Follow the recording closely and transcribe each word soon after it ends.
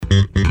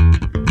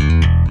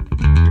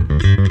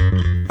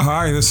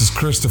Hi, this is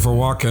Christopher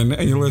Walken,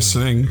 and you're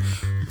listening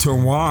to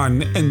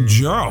Juan and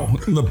Joe,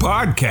 the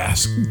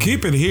podcast.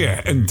 Keep it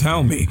here and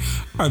tell me,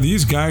 are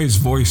these guys'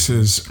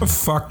 voices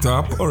fucked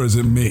up or is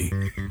it me?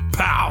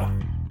 Pow!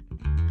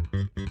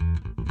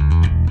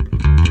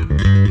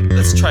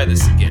 Let's try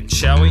this again,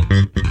 shall we?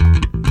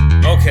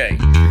 Okay.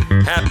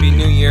 Happy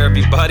New Year,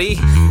 everybody.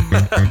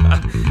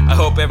 I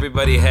hope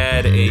everybody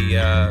had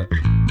a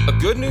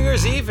good New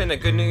Year's Eve and a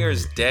good New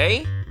Year's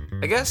Day,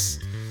 I guess.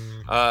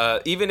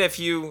 Even if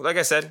you, like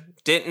I said,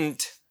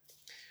 didn't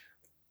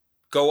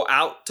go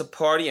out to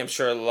party, I'm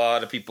sure a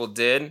lot of people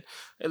did.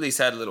 At least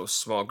had a little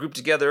small group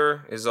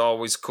together is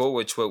always cool,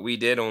 which what we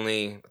did.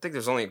 I think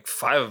there's only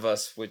 5 of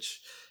us,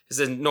 which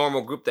is a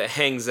normal group that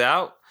hangs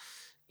out.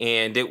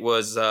 And it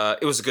was a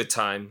good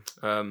time.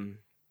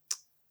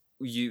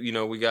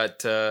 We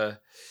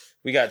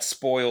got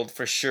spoiled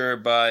for sure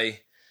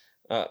by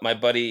my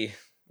buddy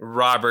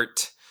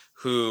Robert,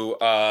 who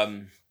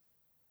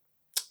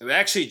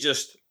actually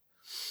just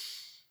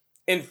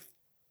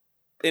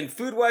in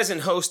food wise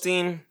and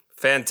hosting,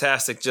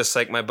 fantastic, just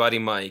like my buddy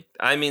Mike.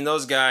 I mean,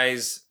 those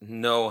guys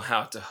know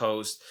how to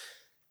host.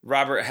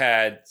 Robert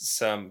had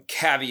some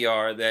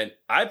caviar that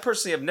I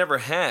personally have never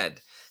had,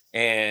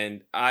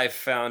 and I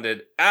found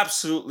it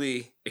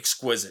absolutely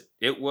exquisite.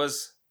 It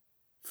was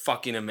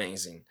fucking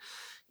amazing.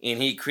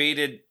 And he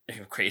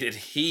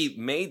he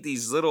made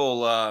these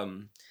little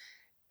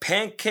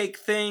pancake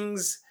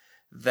things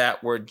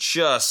that were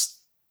just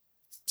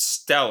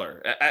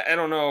stellar. I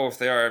don't know if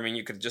they are. I mean,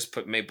 you could just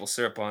put maple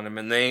syrup on them,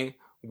 and they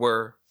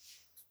were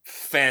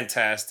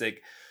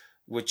fantastic.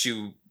 Which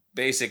you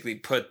basically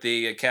put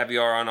the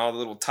caviar on all the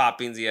little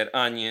toppings. You had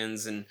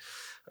onions and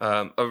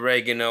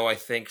oregano, I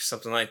think,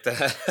 something like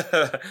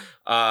that.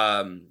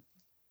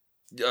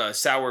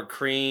 Sour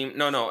cream.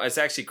 No, it's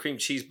actually cream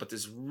cheese, but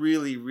this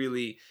really,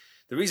 really...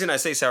 The reason I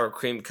say sour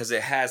cream, because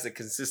it has the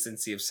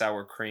consistency of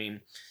sour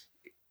cream.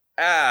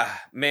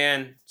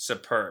 Man,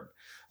 superb.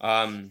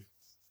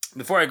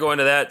 Before I go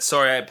into that,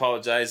 sorry, I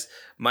apologize.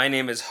 My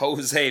name is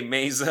Jose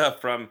Meza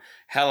from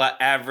Hella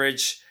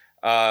Average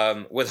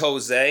with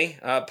Jose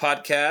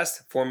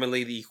podcast,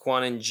 formerly the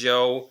Juan and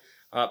Joe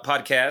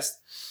podcast.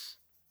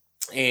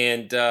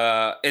 And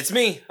it's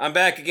me. I'm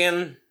back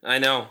again. I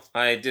know,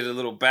 I did a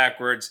little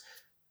backwards.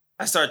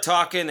 I started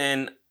talking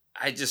and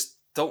I just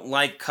don't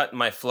like cutting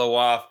my flow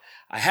off.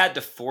 I had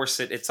to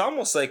force it. It's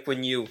almost like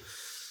when you,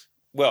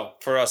 well,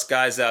 for us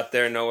guys out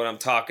there know what I'm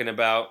talking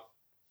about.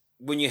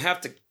 When you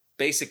have to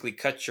basically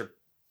cut your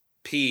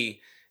pee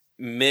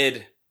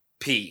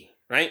mid-pee,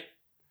 right?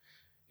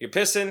 You're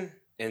pissing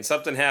and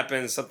something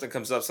happens, something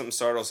comes up, something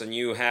startles, and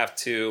you have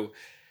to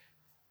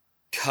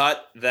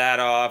cut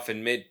that off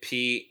in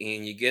mid-pee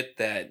and you get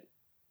that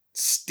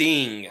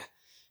sting.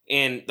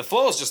 And the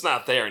flow is just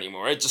not there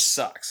anymore. It just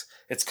sucks.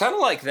 It's kind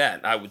of like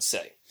that, I would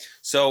say.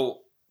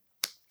 So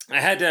I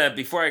had to,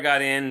 before I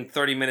got in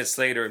 30 minutes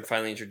later and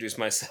finally introduce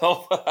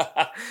myself.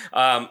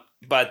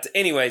 But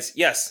anyways,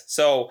 yes.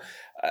 So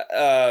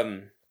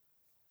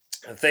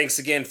thanks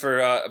again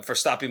for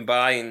stopping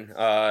by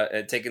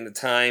and taking the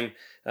time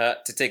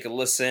to take a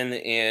listen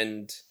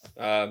and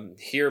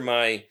hear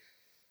my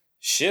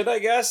shit, I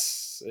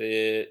guess.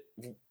 Too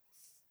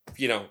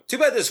bad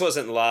this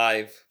wasn't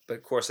live, but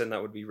of course then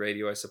that would be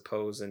radio, I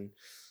suppose, and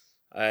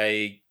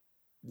I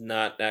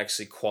not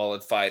actually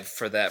qualified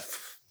for that.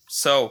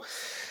 So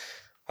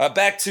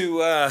back to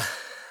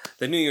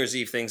the New Year's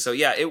Eve thing. So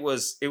yeah, it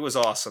was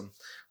awesome.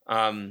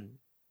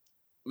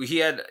 He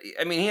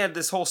had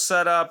this whole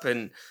setup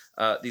and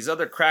these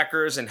other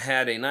crackers and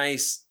had a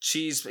nice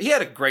cheese. He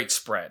had a great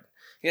spread.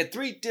 He had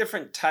 3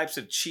 different types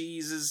of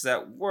cheeses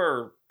that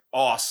were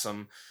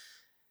awesome,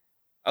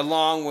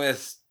 along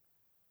with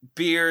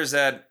beers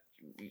that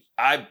we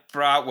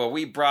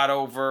brought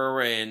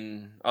over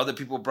and other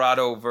people brought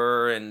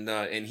over,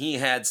 and he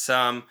had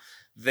some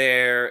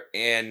there,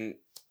 and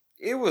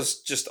it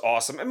was just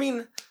awesome. I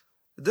mean,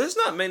 there's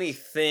not many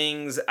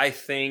things I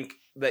think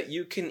that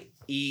you can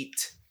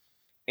eat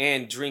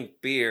and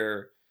drink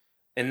beer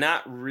and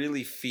not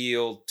really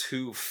feel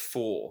too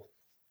full.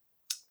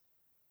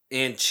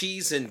 And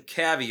cheese and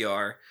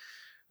caviar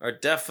are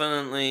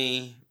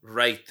definitely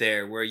right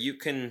there where you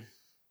can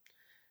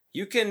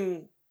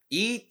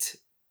eat,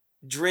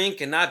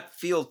 drink, and not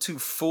feel too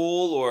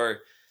full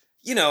or,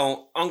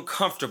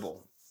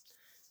 uncomfortable.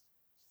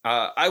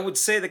 I would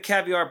say the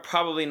caviar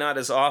probably not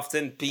as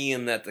often,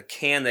 being that the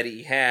can that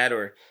he had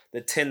or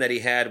the tin that he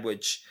had,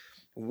 which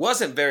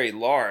wasn't very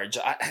large.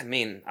 I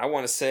mean, I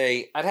want to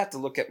say, I'd have to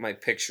look at my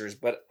pictures,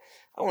 but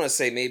I want to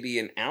say maybe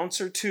an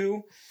ounce or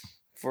 2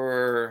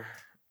 for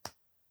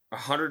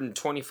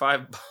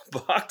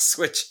 $125,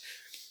 which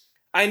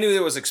I knew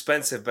it was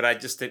expensive, but I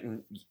just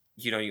didn't,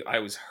 I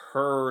was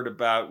heard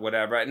about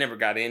whatever. I never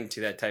got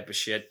into that type of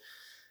shit.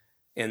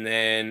 And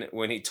then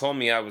when he told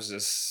me, I was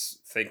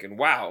just thinking,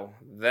 wow,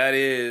 that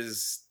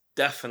is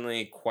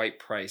definitely quite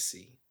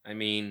pricey. I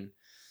mean,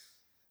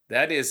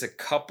 that is a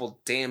couple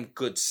damn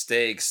good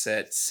steaks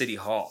at City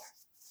Hall.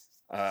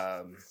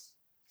 A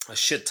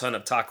shit ton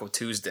of Taco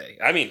Tuesday.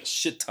 I mean, a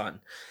shit ton.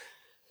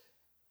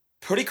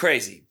 pretty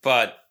crazy.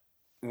 But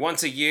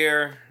once a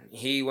year,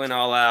 he went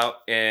all out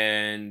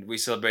and we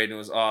celebrated. It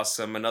was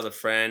awesome. Another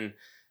friend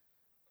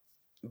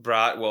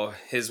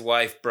his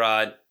wife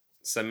brought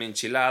some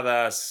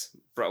enchiladas.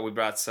 We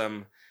brought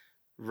some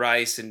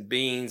rice and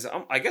beans.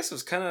 I guess it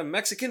was kind of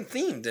Mexican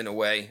themed in a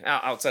way,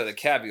 outside of the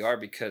caviar,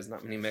 because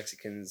not many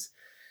Mexicans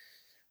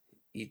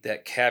eat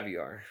that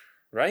caviar,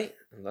 right?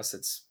 Unless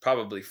it's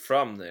probably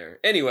from there.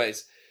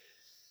 Anyways,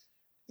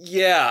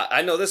 yeah,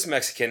 I know this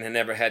Mexican had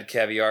never had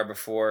caviar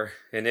before,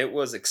 and it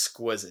was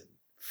exquisite.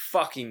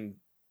 Fucking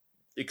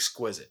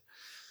exquisite.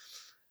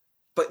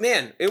 But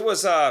man, it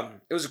was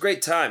a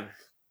great time.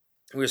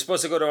 We were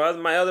supposed to go to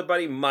my other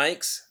buddy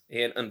Mike's,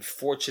 and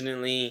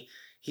unfortunately,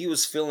 he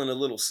was feeling a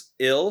little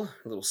ill,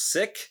 a little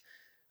sick,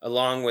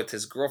 along with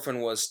his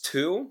girlfriend was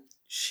too.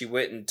 She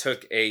went and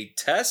took a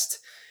test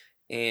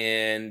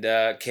and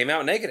came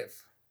out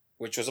negative,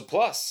 which was a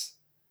plus.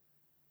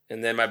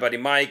 And then my buddy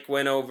Mike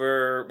went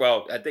over,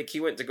 I think he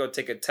went to go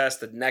take a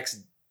test the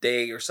next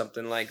day or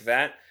something like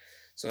that.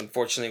 So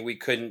unfortunately, we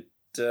couldn't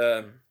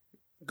go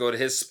to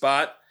his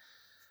spot.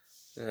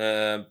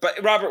 But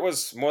Robert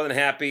was more than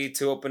happy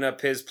to open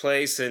up his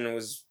place, and it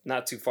was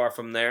not too far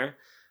from there.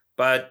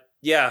 But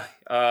yeah,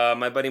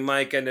 my buddy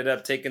Mike ended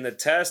up taking the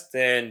test,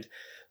 and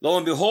lo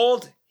and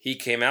behold, he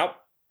came out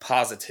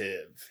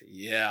positive.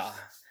 Yeah,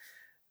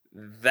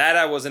 that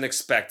I wasn't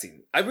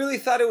expecting. I really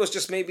thought it was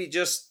just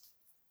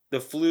the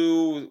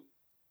flu,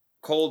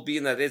 cold,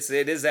 being that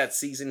it is that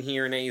season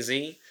here in AZ.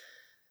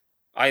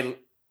 I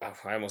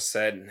almost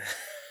said,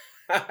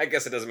 I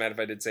guess it doesn't matter if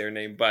I did say her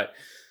name, but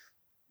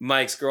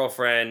Mike's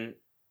girlfriend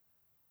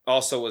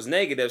also was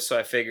negative, so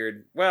I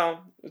figured,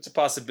 it's a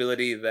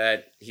possibility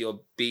that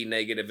he'll be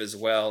negative as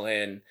well.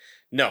 And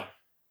no,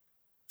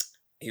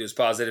 he was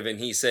positive,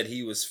 and he said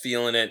he was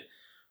feeling it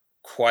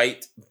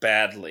quite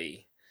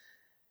badly.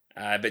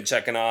 I've been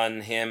checking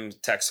on him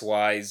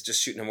text-wise,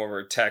 just shooting him over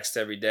a text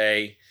every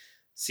day,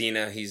 seeing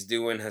how he's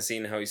doing,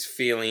 seeing how he's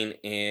feeling,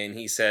 and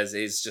he says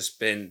it's just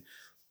been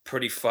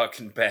pretty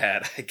fucking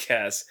bad, I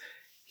guess.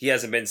 He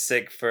hasn't been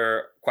sick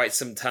for quite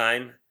some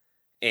time,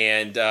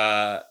 and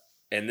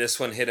this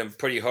one hit him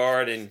pretty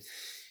hard, and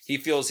he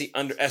feels he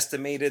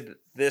underestimated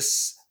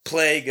this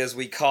plague, as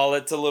we call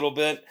it, a little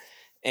bit,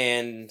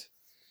 and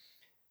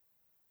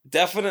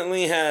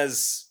definitely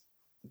has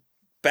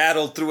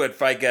battled through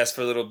it, I guess,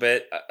 for a little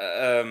bit.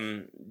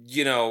 Hasn't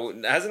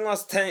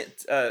lost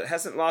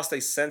a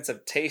sense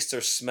of taste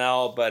or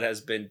smell, but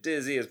has been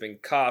dizzy, has been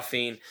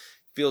coughing,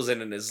 feels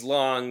it in his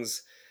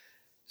lungs.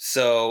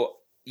 So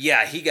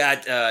yeah, he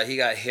got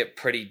hit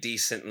pretty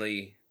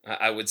decently,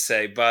 I would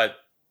say. But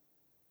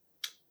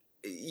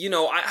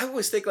I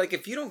always think, like,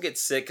 if you don't get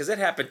sick, because it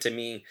happened to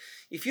me,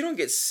 if you don't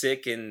get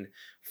sick in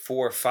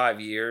 4 or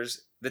 5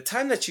 years, the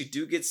time that you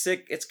do get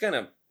sick, it's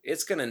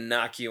gonna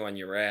knock you on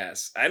your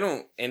ass.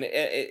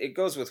 It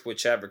goes with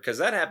whichever, because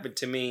that happened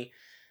to me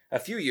a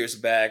few years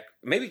back,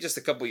 maybe just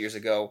a couple years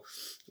ago,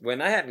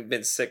 when I hadn't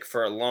been sick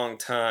for a long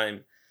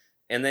time,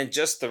 and then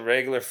just the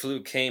regular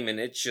flu came, and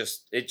it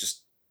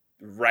just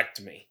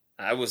wrecked me.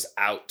 I was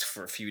out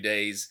for a few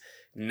days.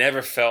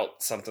 Never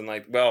felt something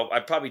like, I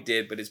probably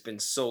did, but it's been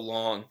so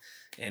long,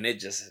 and it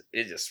just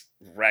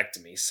wrecked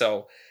me.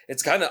 So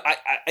it's kind of,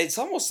 it's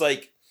almost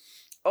like,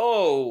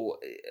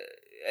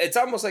 it's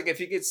almost like if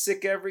you get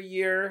sick every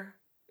year,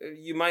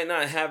 you might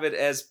not have it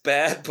as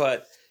bad,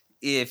 but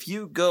if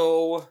you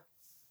go,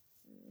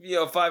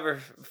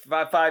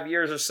 5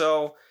 years or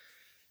so,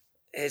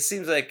 it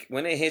seems like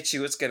when it hits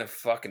you, it's gonna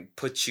fucking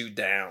put you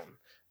down.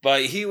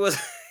 But he was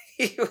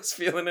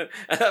feeling it.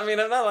 I mean,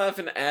 I'm not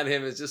laughing at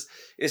him. It's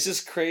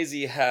just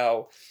crazy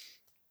how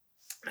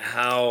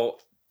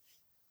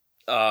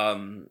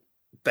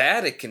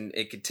bad it can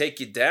take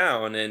you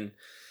down. And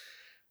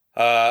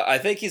I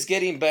think he's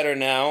getting better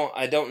now.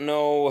 I don't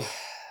know.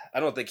 I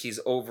don't think he's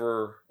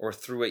over or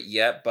through it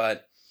yet,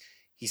 but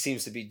he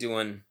seems to be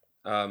doing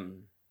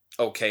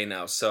okay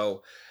now.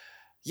 So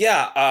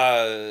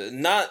yeah,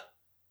 not,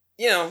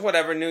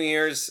 whatever. New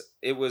Year's,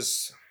 it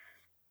was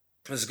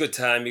a good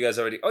time. You guys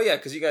already,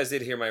 because you guys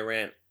did hear my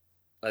rant,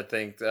 I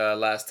think,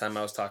 last time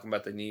I was talking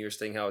about the New Year's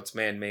thing, how it's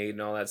man-made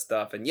and all that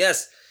stuff. And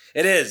yes,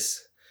 it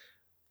is.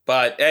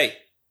 But hey,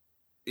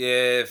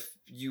 if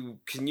you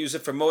can use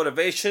it for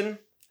motivation,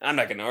 I'm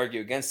not going to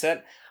argue against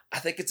that. I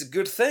think it's a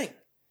good thing.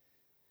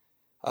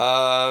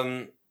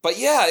 But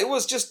yeah, it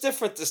was just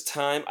different this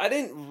time. I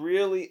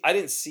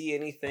didn't see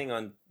anything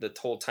on the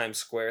whole Times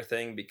Square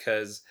thing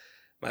because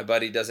my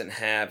buddy doesn't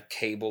have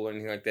cable or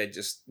anything like that,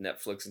 just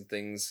Netflix and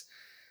things,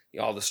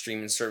 all the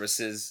streaming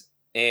services.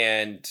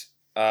 And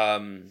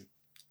I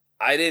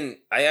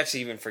actually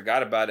even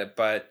forgot about it,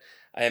 but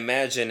I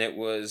imagine it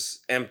was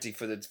empty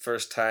for the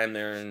first time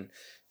there in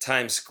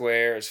Times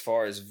Square as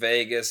far as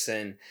Vegas,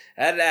 and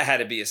that had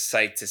to be a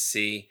sight to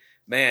see.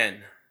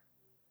 Man,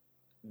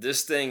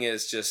 this thing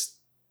is just,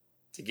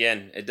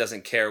 again, it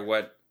doesn't care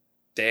what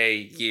day,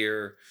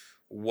 year,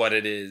 what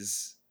it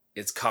is,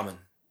 it's coming.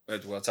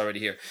 Well, it's already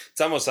here.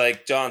 It's almost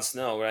like Jon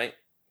Snow, right?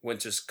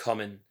 Winter's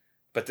coming.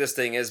 but this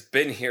thing has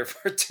been here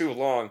for too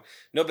long.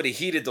 Nobody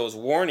heeded those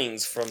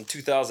warnings from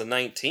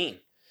 2019.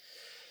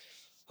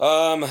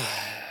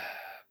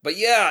 But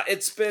yeah,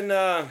 it's been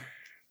a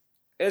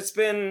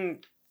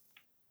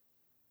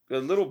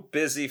little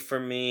busy for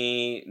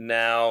me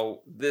now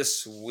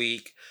this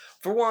week.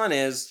 For one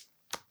is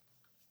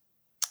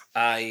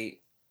I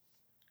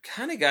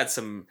kind of got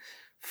some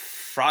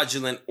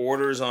fraudulent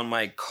orders on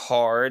my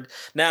card.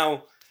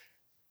 Now,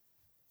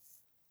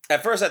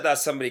 at first I thought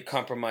somebody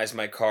compromised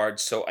my card,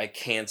 so I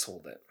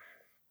canceled it.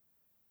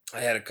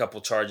 I had a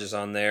couple charges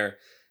on there,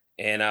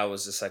 and I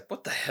was just like,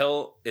 what the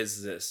hell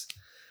is this?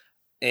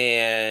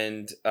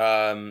 And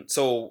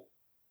so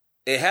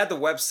it had the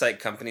website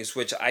companies,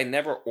 which I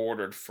never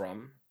ordered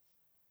from,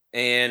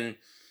 and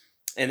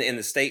in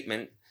the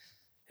statement,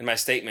 in my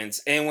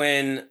statements. And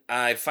when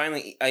I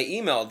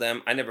emailed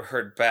them, I never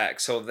heard back.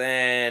 So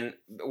then,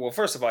 well,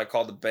 first of all, I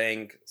called the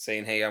bank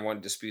saying, hey, I want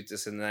to dispute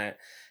this and that.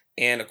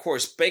 And of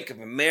course, Bank of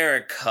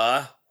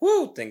America,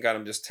 thank God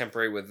I'm just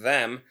temporary with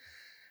them.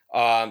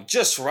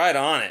 Just right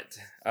on it.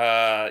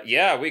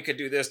 Yeah, we could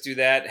do this, do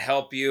that,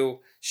 help you.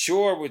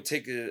 Sure, we'll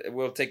take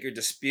your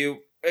dispute.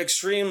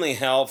 Extremely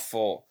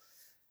helpful.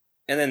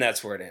 And then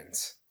that's where it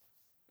ends.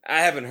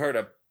 I haven't heard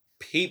a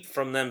peep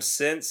from them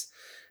since.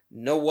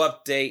 No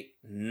update,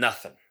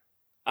 nothing.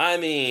 I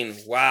mean,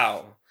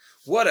 wow.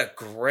 What a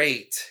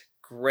great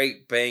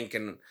bank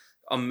and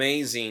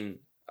amazing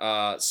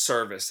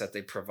service that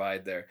they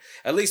provide there.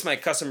 At least my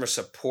customer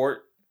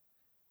support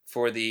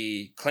for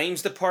the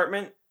claims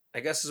department,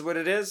 I guess is what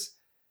it is.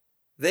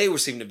 They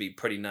seem to be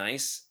pretty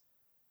nice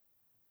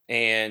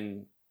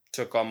and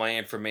took all my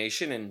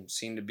information and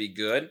seemed to be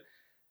good.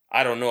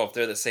 I don't know if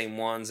they're the same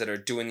ones that are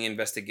doing the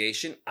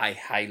investigation. I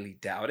highly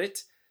doubt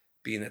it,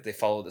 being that they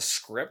follow the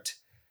script.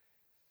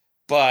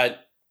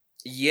 But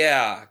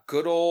yeah,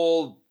 good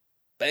old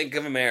Bank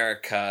of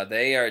America.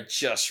 They are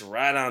just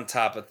right on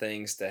top of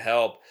things to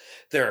help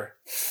their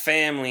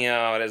family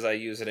out, as I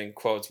use it in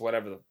quotes,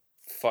 whatever the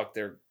fuck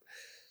their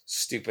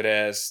stupid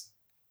ass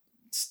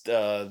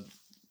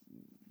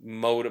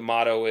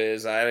motto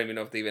is. I don't even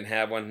know if they even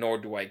have one, nor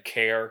do I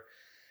care.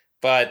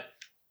 But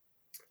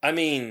I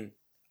mean,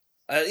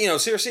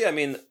 seriously, I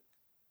mean,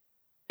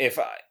 if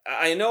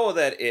I know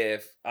that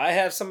if I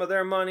have some of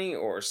their money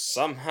or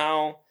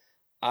somehow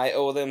I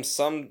owe them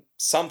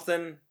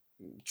something,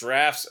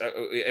 drafts,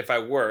 if I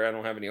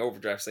don't have any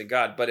overdrafts, thank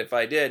God. But if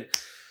I did,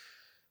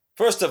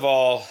 first of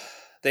all,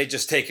 they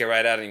just take it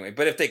right out anyway.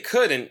 But if they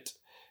couldn't,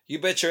 you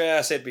bet your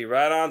ass they'd be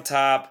right on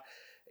top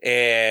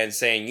and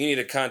saying, you need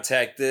to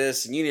contact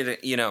this and you need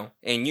to,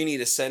 and you need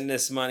to send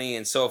this money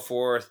and so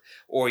forth,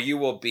 or you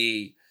will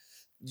be,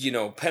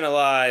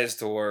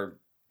 penalized or,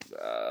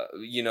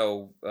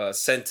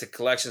 sent to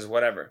collections,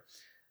 whatever.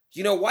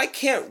 Why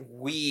can't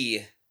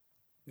we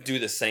do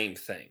the same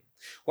thing?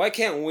 Why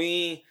can't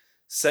we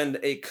send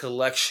a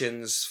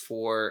collections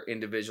for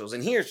individuals?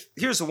 And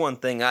here's the one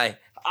thing I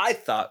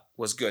thought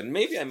was good. And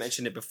maybe I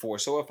mentioned it before,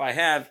 so if I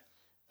have,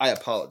 I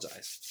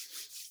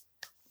apologize.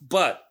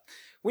 But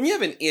when you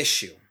have an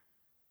issue,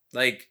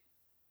 like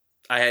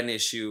I had an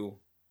issue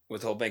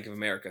with the whole Bank of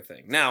America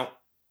thing. Now,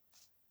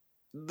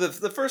 the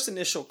first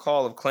initial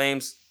call of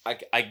claims,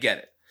 I get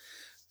it.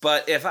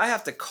 But if I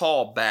have to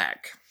call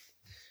back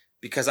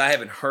because I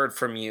haven't heard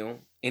from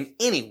you in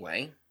any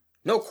way,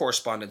 no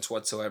correspondence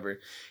whatsoever,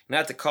 and I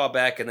have to call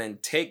back and then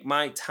take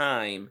my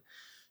time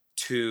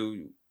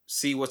to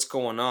see what's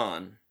going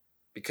on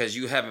because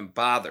you haven't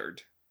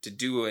bothered to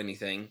do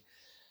anything,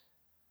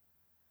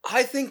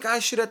 I think I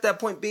should at that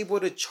point be able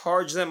to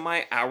charge them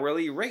my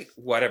hourly rate,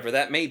 whatever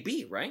that may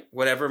be, right?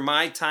 Whatever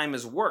my time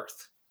is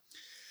worth.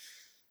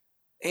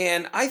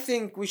 And I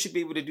think we should be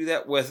able to do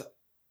that with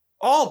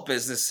all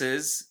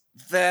businesses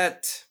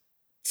that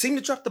seem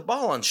to drop the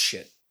ball on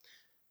shit.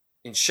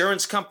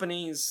 Insurance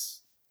companies,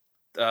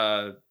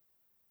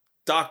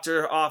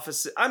 doctor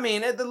offices. I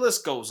mean, the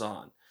list goes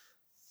on.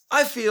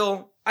 I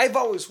feel I've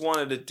always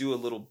wanted to do a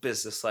little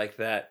business like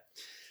that.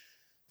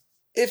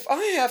 If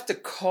I have to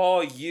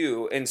call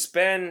you and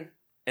spend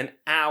an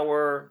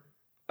hour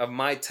of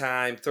my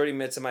time, 30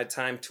 minutes of my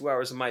time, 2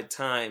 hours of my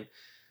time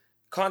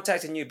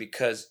contacting you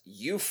because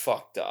you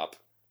fucked up,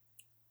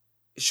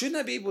 shouldn't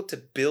I be able to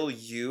bill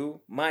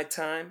you my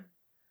time?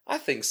 I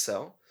think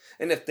so.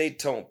 And if they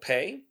don't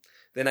pay,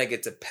 then I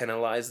get to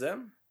penalize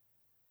them.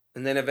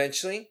 And then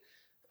eventually,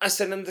 I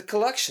send them to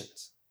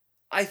collections.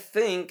 I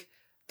think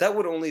that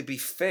would only be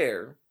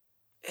fair.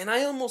 And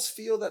I almost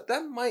feel that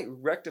might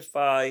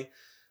rectify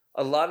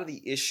a lot of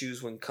the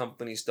issues when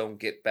companies don't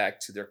get back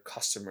to their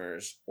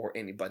customers or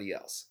anybody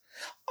else.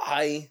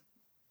 I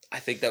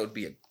think that would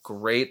be a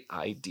great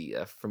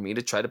idea for me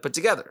to try to put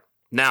together.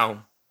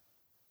 Now,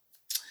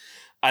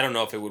 I don't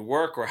know if it would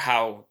work or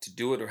how to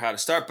do it or how to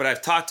start, but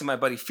I've talked to my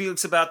buddy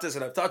Felix about this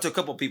and I've talked to a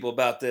couple people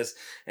about this,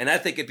 and I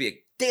think it'd be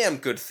a damn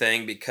good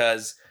thing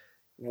because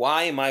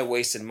why am I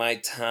wasting my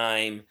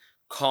time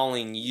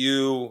calling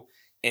you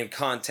and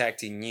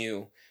contacting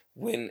you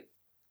when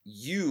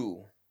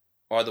you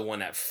are the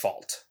one at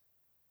fault?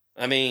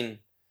 I mean,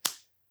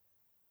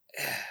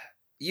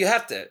 you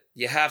have to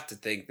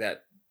think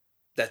that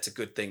that's a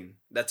good thing.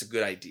 That's a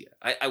good idea.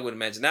 I would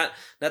imagine. Not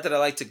that I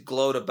like to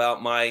gloat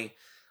about my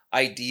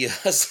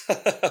ideas,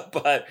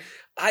 but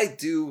I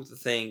do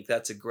think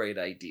that's a great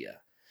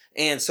idea.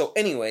 And so,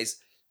 anyways,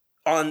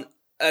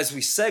 as we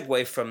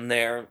segue from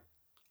there,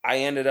 I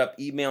ended up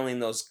emailing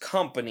those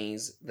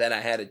companies that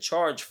I had a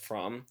charge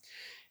from,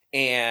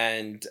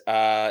 and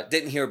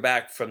didn't hear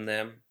back from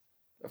them,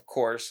 of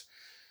course.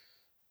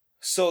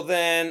 So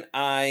then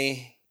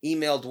I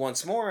emailed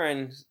once more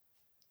and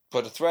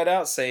put a thread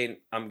out saying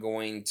I'm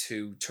going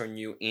to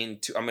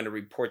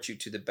report you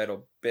to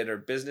the Better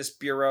Business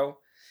Bureau,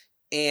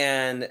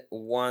 and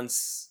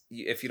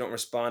if you don't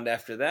respond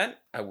after that,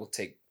 I will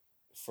take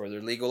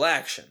further legal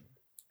action.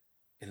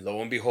 And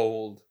lo and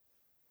behold,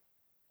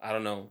 I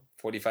don't know,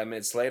 45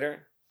 minutes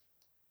later,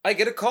 I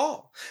get a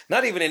call.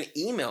 Not even an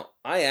email.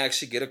 I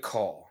actually get a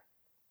call.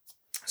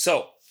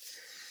 So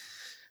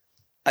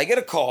I get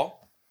a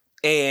call,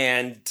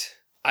 and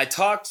I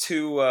talked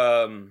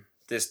to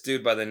this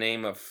dude by the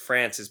name of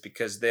Francis,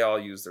 because they all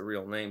use their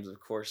real names, of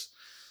course.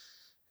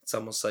 It's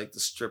almost like the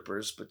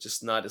strippers, but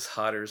just not as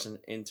hot or as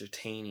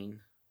entertaining.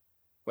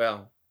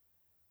 Well,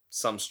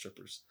 some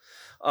strippers.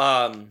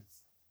 I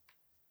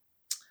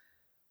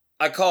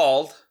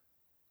called,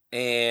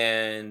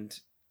 and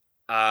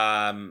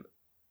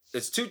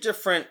it's two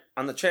different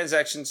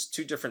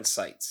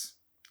sites,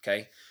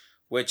 okay?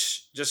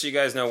 Which, just so you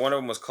guys know, one of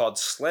them was called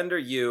Slender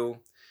You,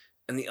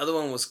 and the other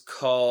one was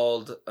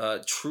called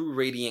True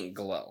Radiant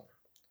Glow.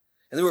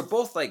 And they were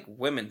both like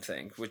women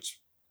things, which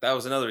that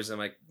was another reason I'm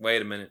like,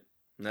 wait a minute,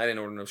 and I didn't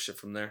order no shit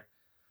from there.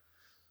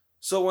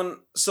 So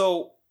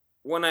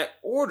when I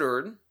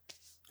ordered,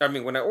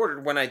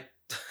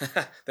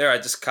 there I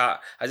just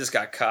got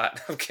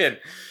caught. I'm kidding.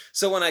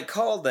 So when I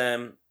called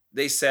them,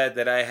 they said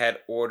that I had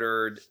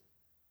ordered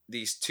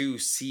these two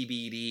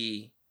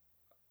CBD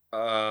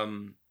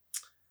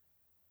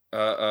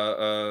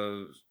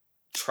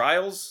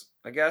trials,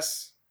 I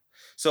guess.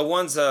 So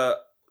one's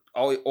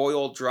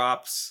oil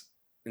drops,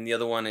 and the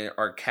other one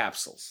are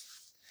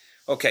capsules.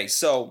 Okay,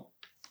 so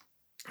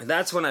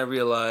that's when I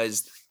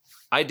realized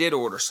I did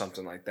order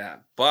something like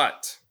that.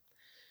 But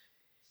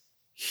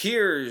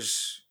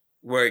here's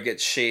where it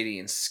gets shady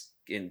and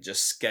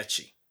just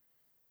sketchy.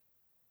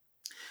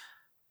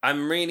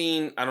 I'm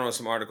reading, I don't know,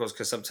 some articles,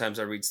 because sometimes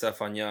I read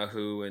stuff on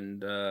Yahoo and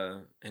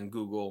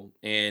Google,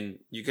 and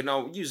you can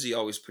usually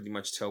always pretty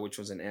much tell which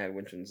one's an ad,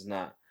 which one's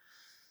not.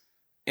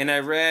 And I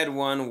read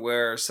one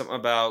where something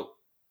about,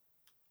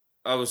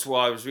 I was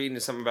reading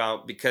something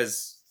about,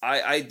 because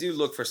I do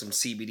look for some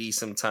CBD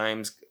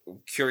sometimes,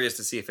 curious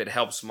to see if it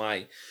helps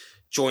my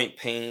joint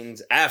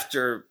pains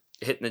after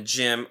hitting the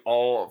gym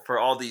for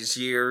all these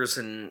years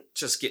and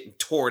just getting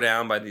tore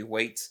down by the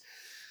weights.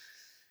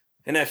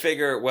 And I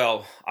figure,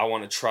 well, I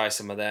want to try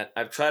some of that.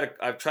 I've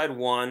tried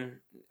one.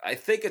 I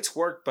think it's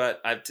worked,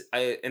 but I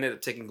ended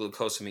up taking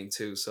glucosamine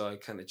too, so I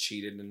kind of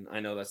cheated, and I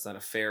know that's not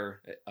a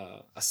fair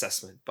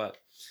assessment. But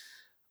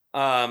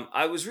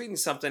I was reading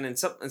something, and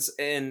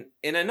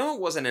I know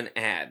it wasn't an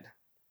ad,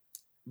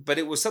 but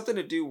it was something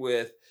to do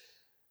with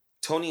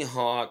Tony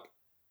Hawk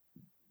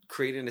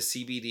creating a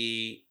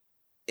CBD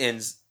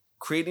and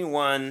creating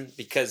one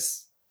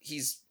because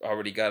he's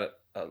already got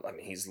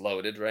he's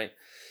loaded, right?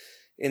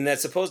 And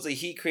that supposedly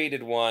he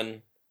created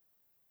one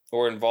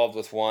or involved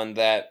with one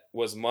that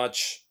was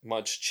much,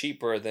 much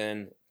cheaper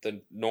than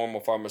the normal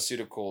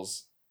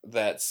pharmaceuticals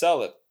that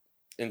sell it.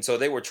 And so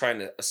they were trying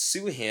to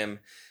sue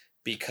him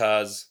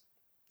because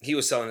he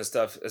was selling this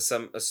stuff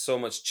so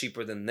much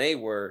cheaper than they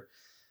were.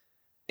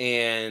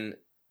 And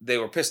they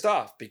were pissed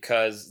off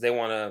because they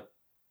want to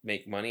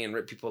make money and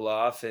rip people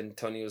off. And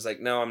Tony was like,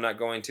 no, I'm not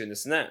going to, and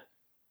this and that.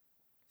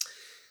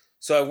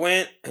 So I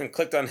went and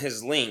clicked on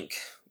his link.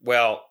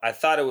 Well, I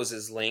thought it was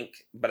his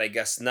link, but I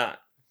guess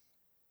not.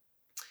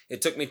 It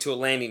took me to a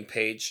landing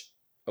page.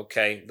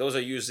 Okay, those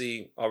are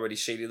usually already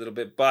shady a little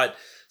bit, but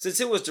since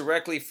it was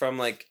directly from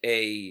I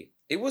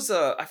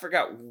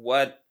forgot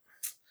what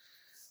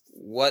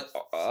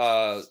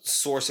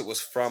source it was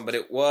from, but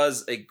it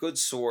was a good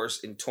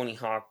source, and Tony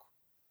Hawk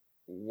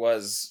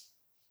was,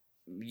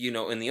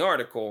 in the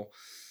article.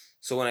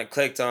 So when I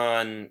clicked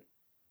on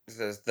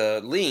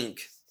the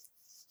link,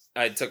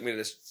 it took me to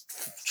this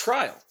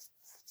trial,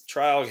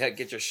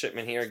 get your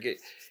shipment here,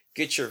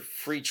 get your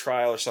free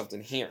trial or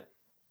something here.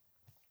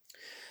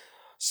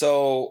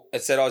 So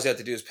it said all you have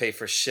to do is pay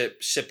for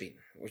shipping,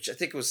 which I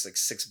think was like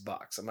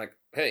 $6. I'm like,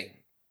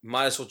 hey,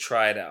 might as well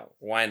try it out.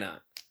 Why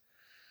not?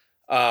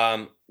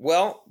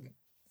 Well,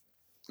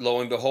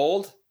 lo and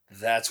behold,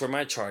 that's where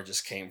my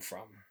charges came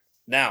from.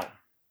 Now,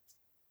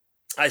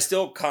 I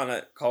still kind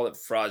of call it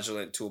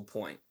fraudulent to a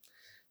point.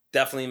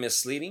 Definitely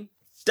misleading.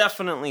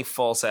 Definitely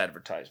false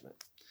advertisement.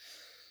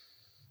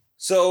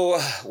 So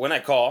when I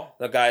call,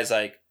 the guy's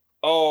like,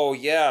 oh,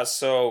 yeah,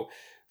 so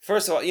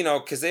first of all,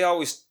 because they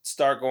always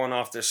start going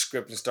off their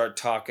script and start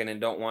talking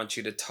and don't want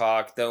you to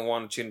talk, don't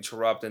want you to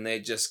interrupt, and they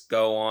just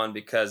go on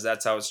because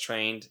that's how it's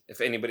trained. If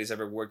anybody's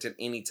ever worked at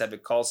any type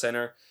of call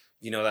center,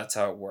 that's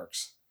how it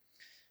works.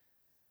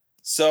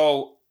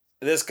 So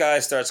this guy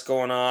starts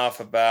going off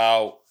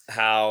about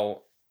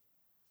how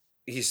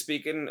he's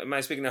speaking. Am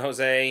I speaking to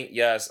Jose?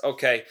 Yes.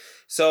 Okay.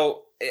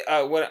 So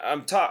what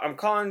I'm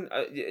calling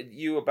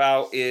you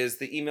about is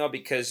the email,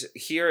 because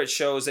here it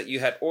shows that you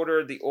had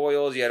ordered the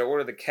oils, you had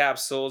ordered the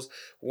capsules.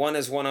 One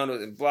is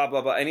 100 and blah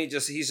blah blah, and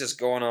he's just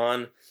going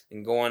on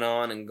and going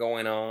on and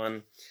going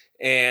on,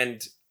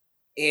 and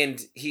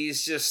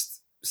he's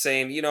just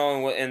saying,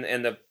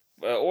 and the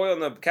oil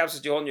and the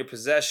capsules you hold in your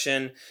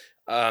possession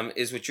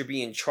is what you're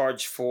being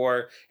charged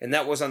for, and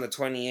that was on the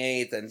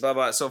 28th, and blah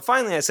blah. So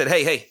finally, I said,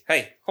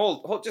 hey,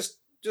 hold, just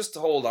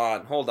hold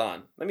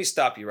on. Let me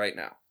stop you right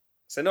now.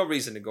 I said, no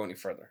reason to go any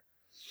further.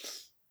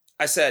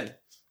 I said,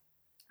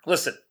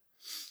 listen,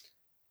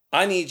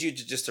 I need you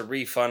to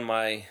refund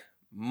my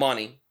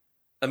money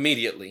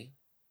immediately,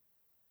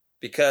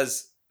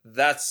 because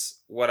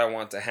that's what I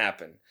want to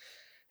happen.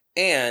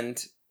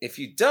 And if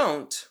you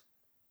don't,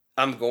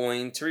 I'm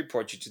going to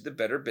report you to the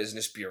Better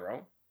Business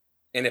Bureau.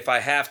 And if I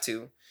have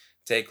to,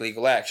 take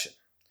legal action.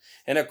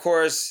 And of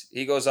course,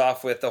 he goes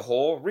off with the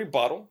whole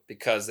rebuttal,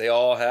 because they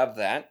all have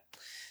that,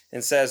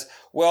 and says,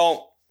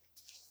 well,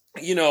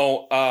 you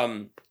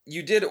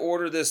did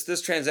order this.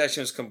 This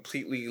transaction is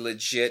completely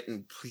legit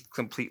and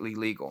completely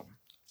legal.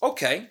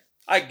 Okay,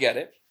 I get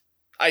it.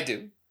 I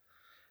do.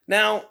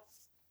 Now,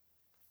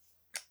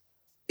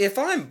 if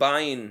I'm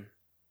buying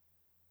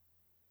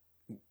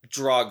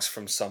drugs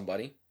from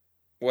somebody,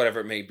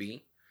 whatever it may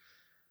be,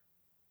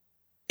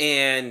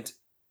 and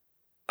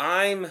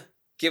I'm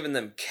giving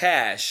them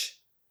cash,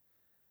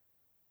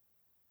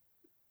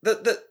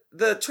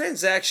 the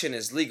transaction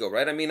is legal,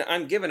 right? I mean,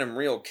 I'm giving them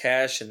real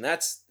cash, and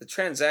that's the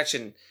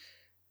transaction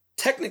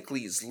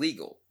technically is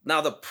legal.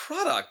 Now, the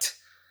product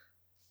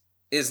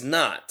is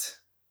not.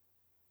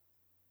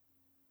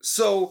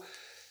 So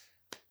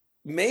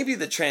maybe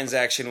the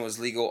transaction was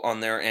legal on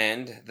their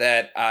end,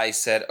 that I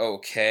said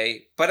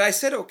okay. But I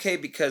said okay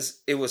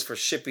because it was for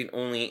shipping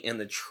only in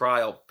the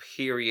trial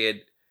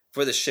period,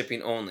 for the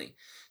shipping only.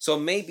 So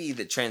maybe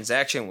the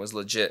transaction was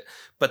legit,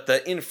 but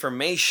the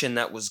information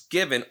that was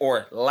given,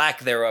 or lack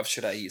thereof,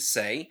 should I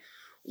say,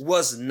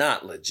 was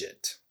not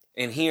legit.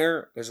 And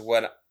here is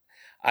what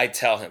I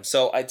tell him.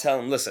 So I tell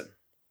him, listen,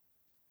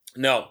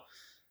 no,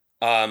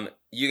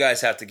 you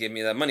guys have to give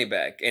me that money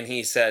back. And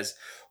he says,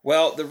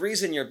 well, the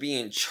reason you're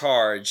being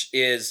charged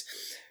is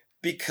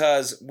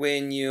because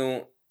when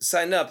you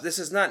sign up, this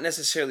is not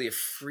necessarily a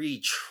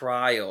free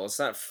trial. It's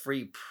not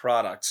free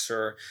product,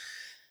 sir.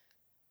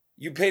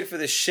 You paid for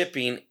the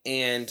shipping,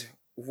 and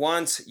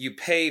once you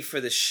pay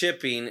for the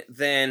shipping,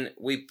 then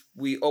we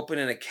open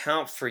an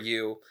account for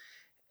you,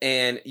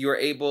 and you're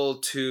able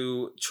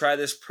to try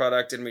this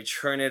product and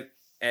return it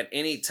at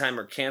any time,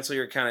 or cancel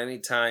your account at any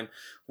time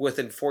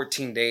within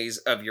 14 days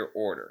of your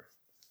order.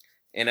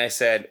 And I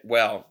said,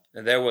 well,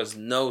 there was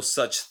no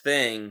such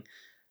thing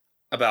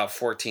about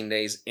 14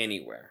 days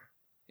anywhere.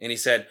 And he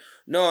said,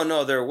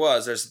 no, there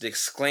was. There's a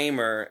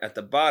disclaimer at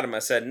the bottom. I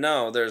said,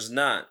 no, there's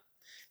not.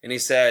 And he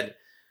said,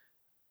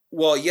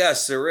 well,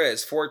 yes, there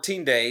is.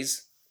 14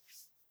 days.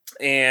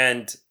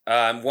 And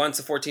once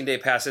the 14-day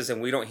passes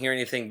and we don't hear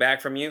anything back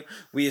from you,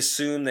 we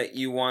assume that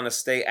you want to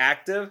stay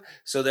active.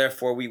 So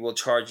therefore, we will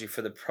charge you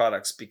for the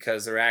products,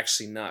 because they're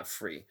actually not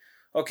free.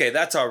 Okay,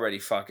 that's already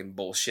fucking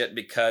bullshit,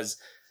 because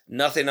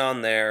nothing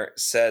on there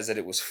says that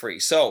it was free.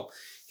 So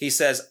he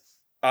says,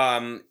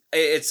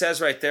 it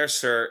says right there,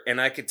 sir, and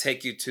I could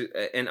take you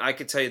to, and I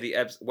could tell you the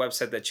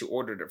website that you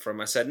ordered it from.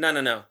 I said,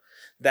 no.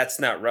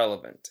 That's not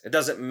relevant. It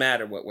doesn't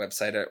matter what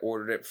website I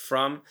ordered it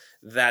from.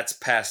 That's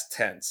past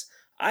tense.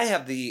 I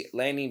have the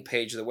landing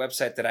page, the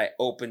website that I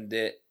opened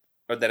it,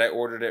 or that I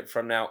ordered it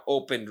from now,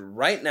 opened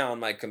right now on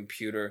my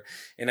computer.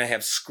 And I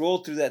have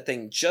scrolled through that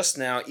thing just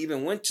now,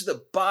 even went to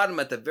the bottom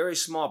at the very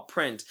small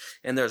print,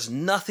 and there's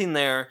nothing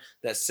there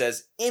that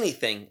says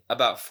anything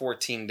about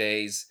 14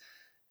 days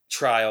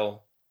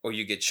trial or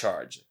you get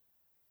charged.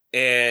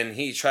 And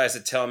he tries to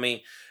tell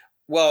me,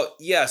 well,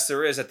 yes,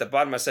 there is at the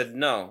bottom. I said,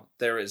 no,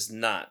 there is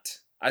not.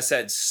 I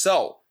said,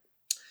 so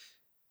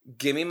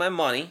give me my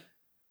money,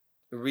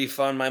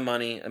 refund my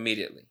money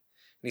immediately. And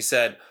he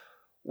said,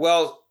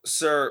 well,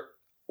 sir,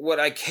 what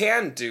I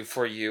can do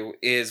for you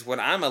is what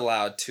I'm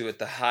allowed to at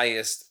the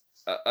highest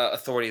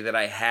authority that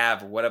I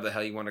have, or whatever the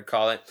hell you want to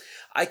call it.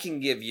 I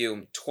can give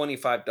you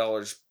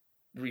 $25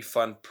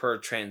 refund per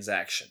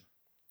transaction.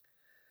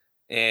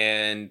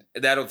 And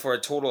that'll for a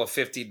total of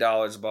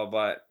 $50, blah,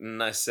 blah.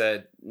 And I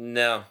said,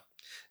 no.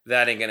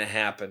 That ain't going to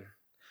happen.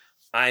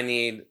 I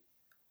need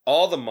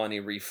all the money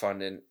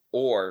refunded,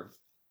 or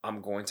I'm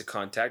going to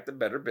contact the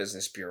Better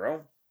Business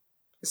Bureau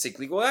and seek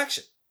legal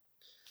action.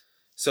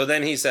 So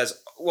then he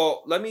says,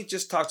 well, let me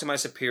just talk to my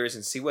superiors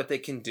and see what they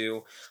can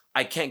do.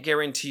 I can't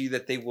guarantee you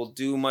that they will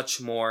do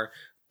much more,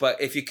 but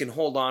if you can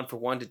hold on for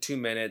 1 to 2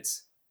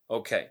 minutes,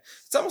 okay.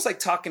 It's almost like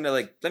talking to,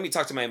 let me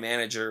talk to my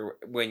manager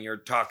when you're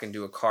talking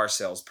to a car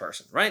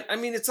salesperson, right? I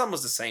mean, it's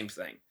almost the same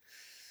thing.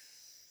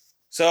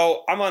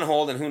 So I'm on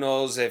hold, and who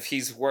knows if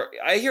he's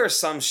I hear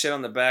some shit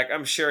on the back.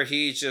 I'm sure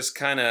he just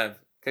kind of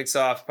kicks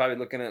off, probably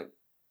looking at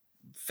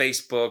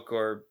Facebook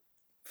or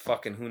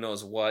fucking who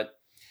knows what.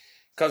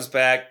 Comes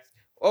back.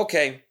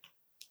 Okay.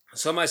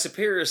 So my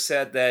superior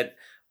said that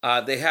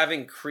they have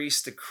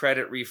increased the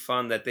credit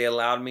refund, that they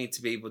allowed me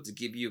to be able to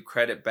give you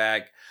credit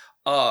back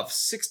of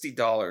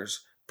 $60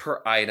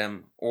 per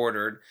item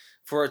ordered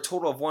for a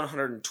total of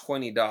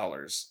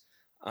 $120.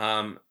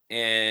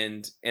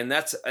 And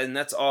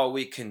that's all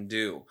we can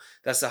do.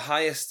 That's the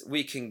highest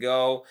we can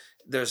go.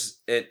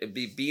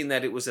 Being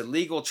that it was a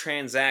legal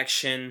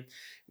transaction,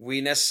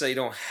 we necessarily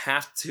don't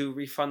have to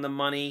refund the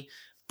money.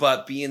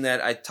 But being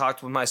that I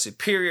talked with my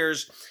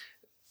superiors,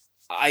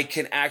 I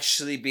can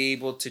actually be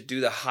able to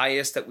do the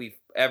highest that we've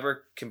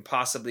ever can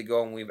possibly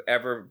go and we've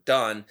ever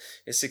done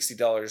is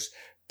 $60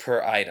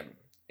 per item.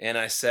 And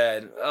I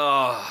said,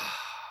 oh.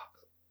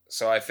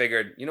 So I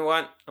figured, you know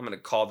what? I'm going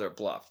to call their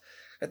bluff.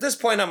 At this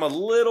point, I'm a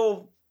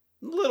little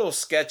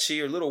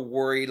sketchy or a little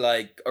worried,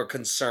 or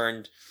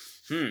concerned.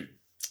 Should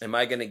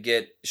I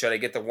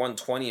get the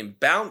 120 and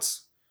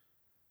bounce,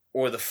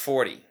 or the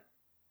 40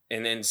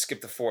 and then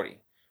skip the 40?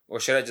 Or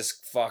should I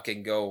just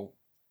fucking go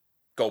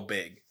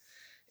big?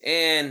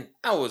 And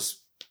I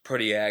was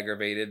pretty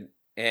aggravated.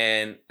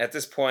 And at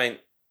this point,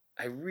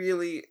 I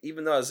really,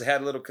 even though I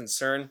had a little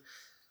concern,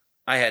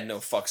 I had no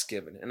fucks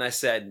given. And I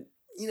said,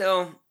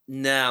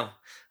 no,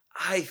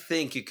 I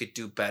think you could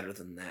do better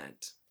than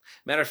that.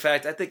 Matter of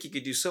fact, I think you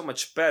could do so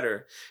much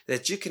better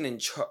that you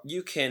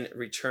can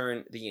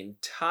return the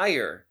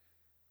entire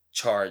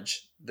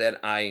charge that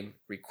I'm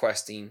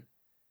requesting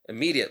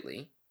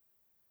immediately.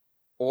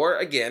 Or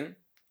again,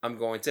 I'm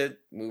going to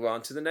move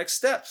on to the next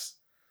steps.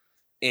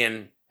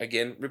 And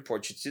again,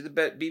 report you to the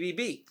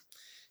BBB.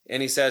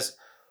 And he says,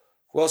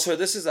 well, sir,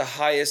 this is the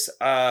highest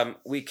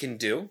we can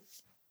do.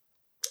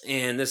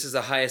 And this is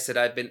the highest that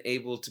I've been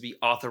able to be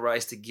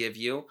authorized to give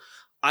you.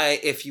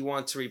 If you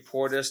want to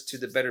report us to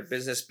the Better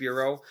Business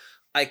Bureau,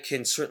 I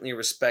can certainly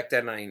respect that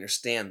and I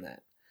understand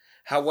that.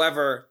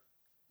 However,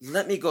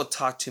 let me go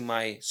talk to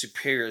my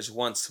superiors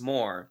once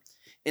more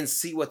and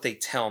see what they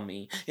tell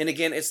me. And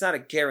again, it's not a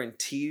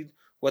guaranteed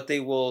what they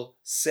will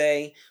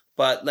say,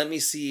 but let me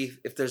see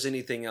if there's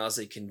anything else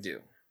they can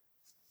do.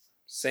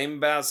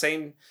 Same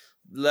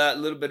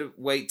little bit of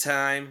wait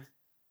time,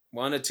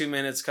 1 to 2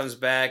 minutes, comes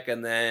back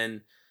and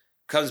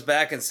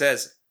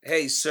says,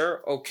 hey,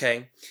 sir,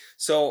 okay.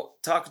 So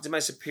talking to my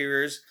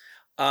superiors,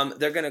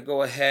 they're going to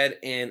go ahead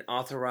and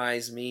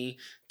authorize me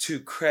to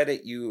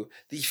credit you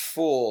the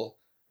full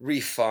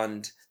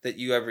refund that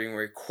you have been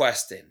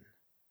requesting.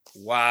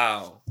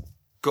 Wow.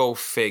 Go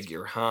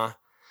figure, huh?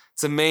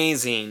 It's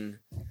amazing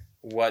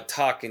what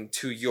talking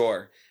to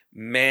your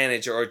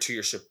manager or to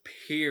your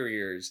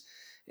superiors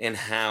and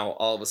how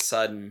all of a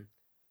sudden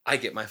I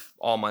get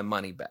all my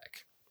money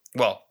back.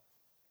 Well,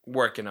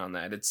 working on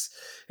that.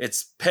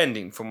 It's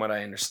pending from what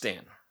I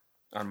understand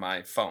on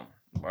my phone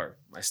or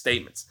my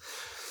statements.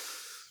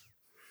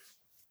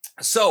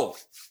 So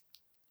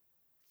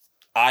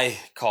I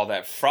call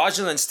that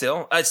fraudulent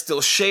still. It's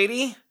still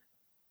shady,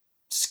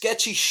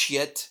 sketchy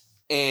shit,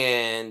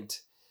 and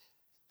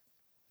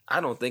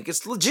I don't think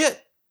it's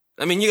legit.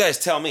 I mean, you guys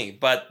tell me,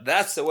 but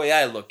that's the way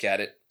I look at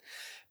it.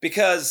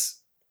 Because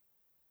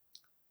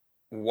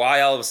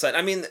why all of a sudden?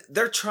 I mean,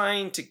 they're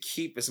trying to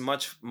keep as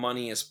much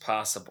money as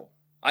possible.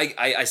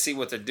 I see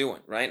what they're doing,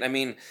 right? I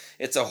mean,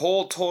 it's a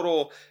whole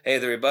total, hey,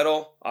 the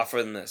rebuttal,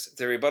 offer them this. If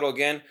the rebuttal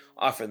again,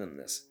 offer them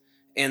this.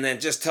 And then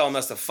just tell them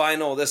that's the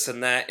final, this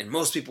and that, and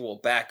most people will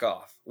back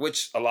off,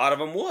 which a lot of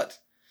them would.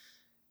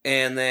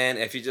 And then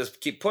if you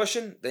just keep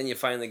pushing, then you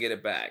finally get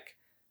it back.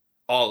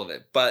 All of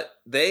it. But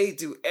they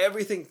do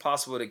everything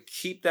possible to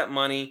keep that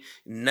money.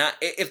 Not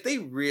if they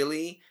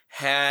really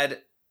had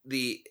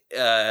the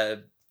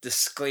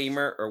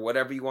disclaimer or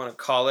whatever you want to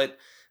call it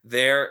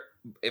there,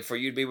 for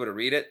you to be able to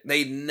read it,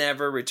 they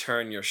never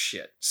return your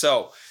shit.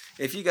 So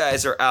if you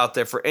guys are out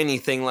there for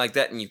anything like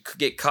that and you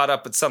get caught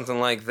up with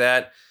something like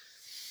that,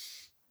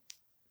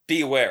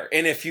 beware.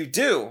 And if you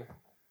do,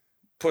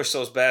 push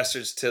those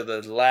bastards to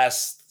the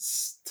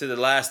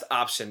last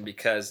option,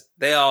 because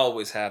they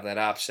always have that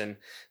option.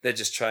 They're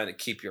just trying to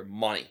keep your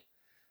money.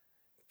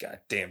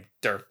 Goddamn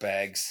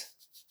dirtbags.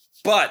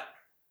 But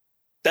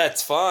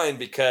that's fine,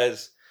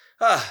 because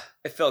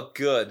it felt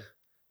good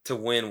to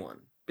win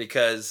one.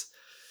 Because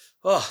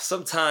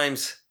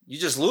sometimes you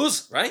just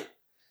lose, right?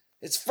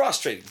 It's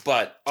frustrating,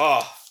 but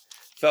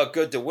felt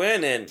good to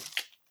win and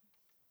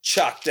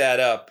chalk that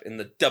up in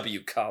the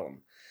W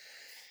column.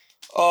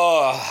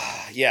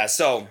 Yeah,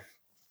 so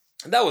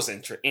that was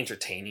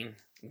entertaining.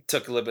 It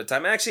took a little bit of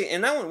time. Actually,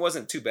 and that one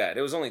wasn't too bad.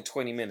 It was only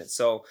 20 minutes.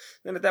 So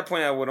then at that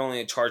point, I would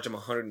only charge them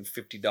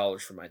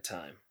 $150 for my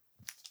time.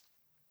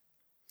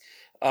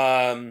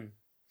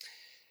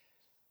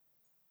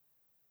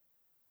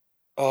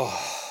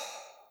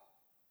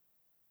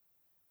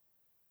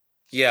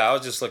 Yeah, I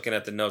was just looking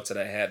at the notes that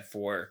I had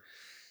for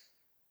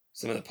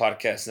some of the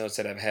podcast notes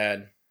that I've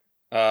had.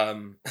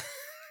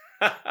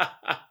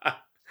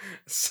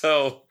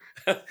 So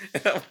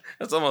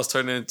that's almost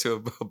turned into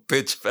a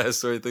bitch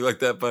fest or anything like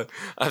that. But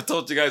I've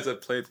told you guys I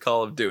played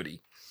Call of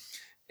Duty,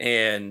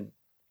 and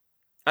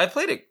I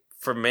played it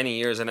for many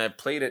years, and I've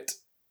played it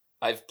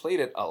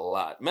a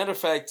lot. Matter of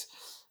fact,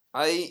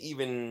 I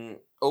even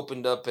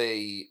opened up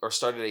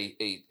started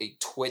a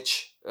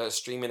Twitch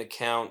streaming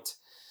account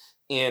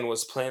and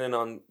was planning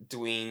on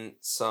doing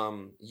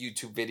some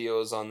YouTube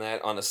videos on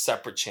that on a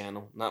separate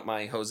channel, not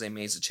my Jose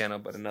Mesa channel,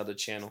 but another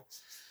channel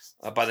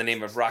by the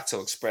name of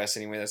Roxo Express.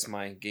 Anyway, that's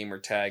my gamer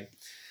tag.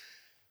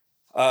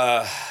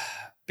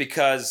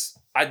 Because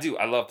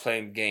I love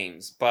playing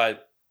games,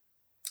 but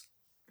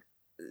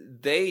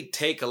they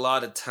take a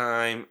lot of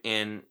time,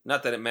 and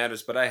not that it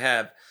matters, but I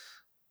have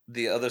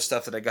the other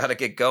stuff that I got to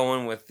get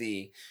going with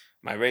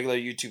my regular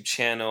YouTube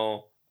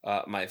channel,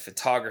 my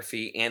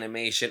photography,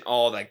 animation,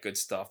 all that good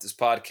stuff. This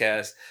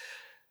podcast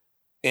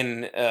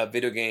in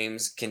video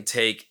games can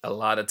take a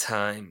lot of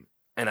time,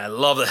 and I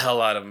love the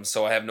hell out of them,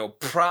 so I have no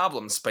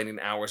problem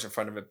spending hours in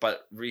front of it.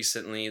 But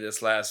recently,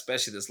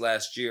 especially this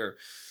last year,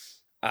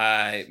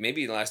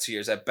 maybe the last 2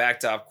 years, I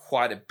backed off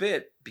quite a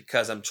bit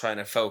because I'm trying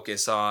to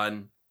focus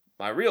on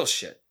my real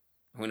shit.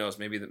 Who knows?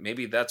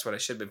 Maybe that's what I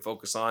should have been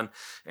focused on,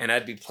 and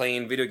I'd be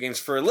playing video games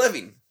for a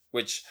living,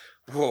 which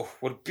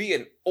would be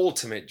an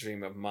ultimate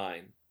dream of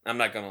mine. I'm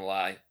not gonna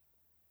lie,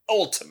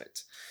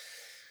 ultimate.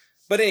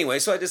 But anyway,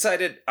 so I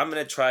decided I'm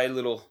gonna try a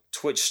little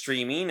Twitch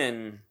streaming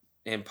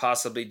and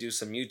possibly do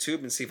some YouTube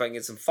and see if I can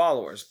get some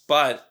followers.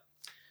 But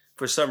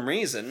for some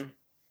reason,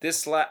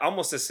 this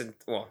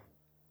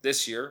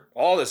year,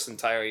 all this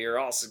entire year,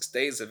 all 6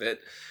 days of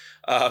it,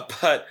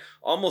 but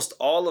almost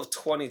all of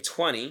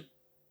 2020,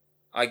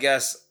 I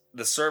guess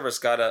the service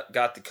got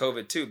the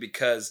COVID too,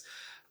 because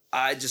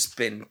I just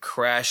been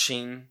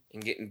crashing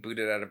and getting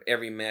booted out of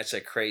every match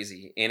like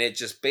crazy, and it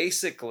just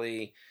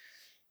basically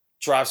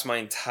drops my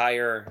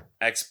entire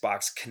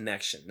Xbox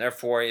connection.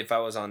 Therefore, if I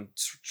was on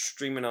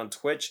streaming on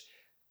Twitch,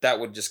 that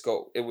would just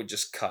go. It would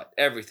just cut.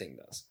 Everything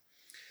does.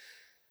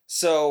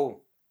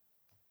 So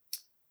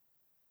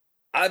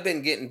I've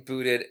been getting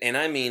booted, and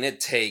I mean, it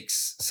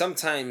takes,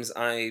 sometimes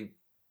I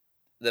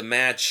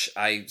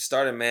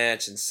start a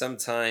match, and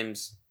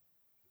sometimes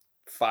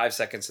 5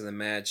 seconds in the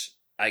match,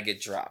 I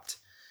get dropped.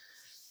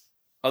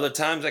 Other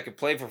times I could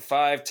play for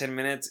 5-10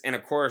 minutes, and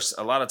of course,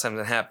 a lot of times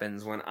it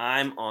happens when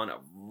I'm on a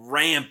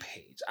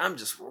rampage. I'm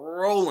just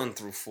rolling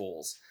through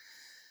fools,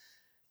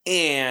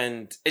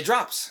 and it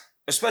drops,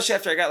 especially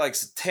after I got like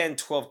 10,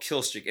 12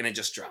 kill streak, and it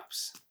just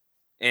drops.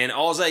 And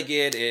all I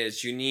get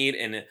is, you need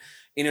an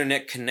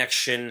internet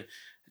connection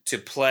to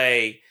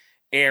play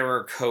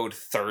error code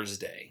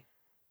Thursday.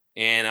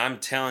 And I'm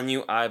telling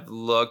you, I've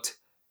looked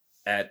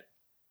at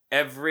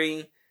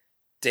every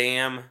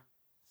damn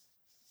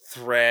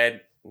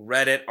thread,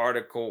 Reddit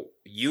article,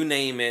 you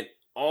name it,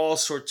 all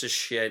sorts of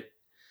shit,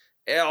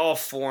 all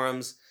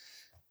forums,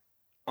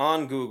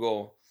 on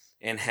Google,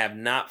 and have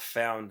not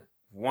found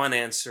one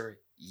answer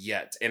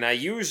yet. And I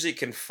usually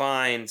can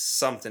find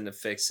something to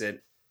fix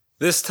it.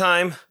 This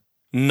time,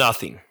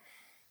 nothing.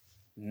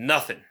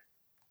 Nothing.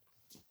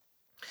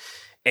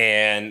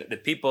 And the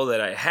people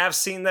that I have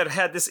seen that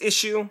had this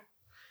issue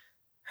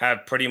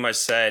have pretty much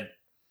said,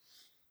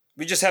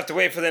 we just have to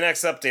wait for the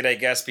next update, I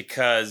guess,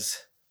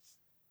 because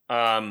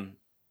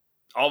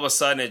all of a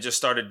sudden it just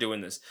started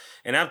doing this.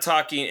 And I'm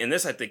talking, and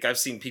this I think I've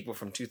seen people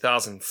from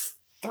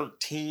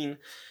 2013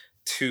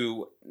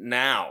 to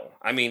now.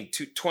 I mean,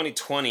 to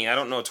 2020, I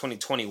don't know,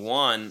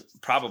 2021,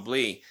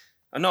 probably.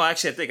 No,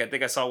 actually, I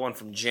think I saw one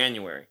from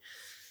January.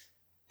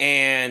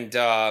 And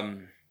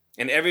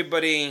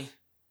everybody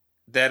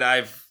that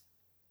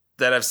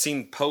I've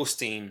seen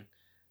posting,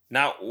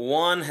 not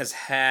one has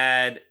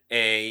had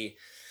a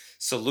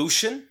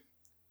solution,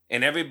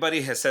 and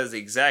everybody says the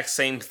exact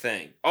same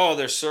thing. Oh,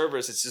 their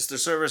servers, it's just their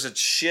servers, it's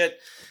shit,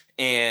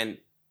 and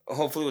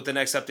hopefully with the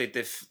next update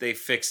they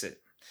fix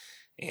it.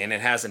 And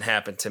it hasn't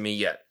happened to me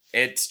yet.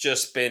 It's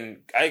just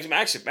been,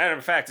 actually, matter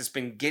of fact, it's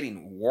been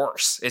getting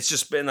worse. It's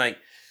just been like,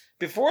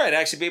 before I'd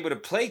actually be able to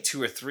play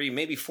 2 or 3,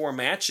 maybe 4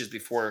 matches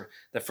before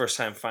the first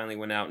time finally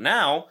went out.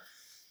 Now,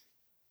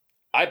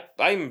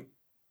 I'm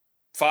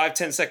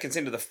 5-10 seconds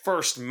into the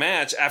first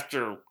match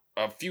after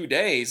a few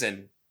days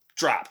and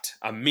dropped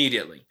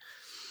immediately.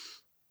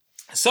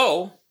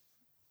 So,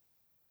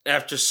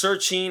 after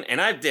searching,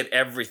 and I did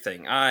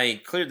everything.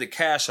 I cleared the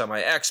cache on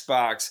my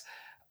Xbox.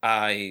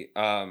 I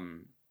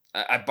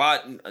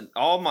bought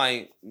all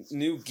my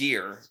new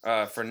gear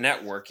for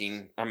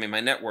networking. I mean,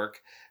 my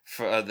network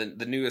for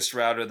the newest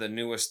router, the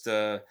newest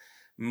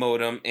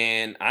modem,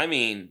 and I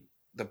mean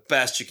the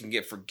best you can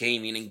get for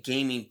gaming and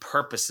gaming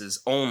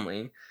purposes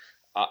only.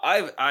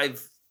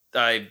 I've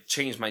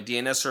changed my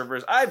DNS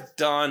servers. I've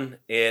done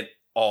it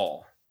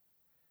all,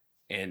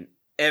 and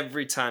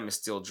every time it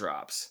still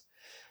drops.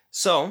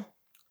 So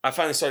I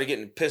finally started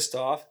getting pissed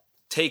off,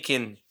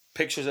 taking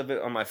pictures of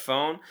it on my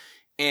phone,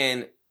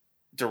 and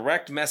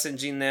direct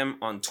messaging them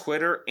on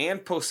Twitter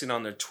and posting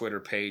on their Twitter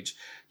page,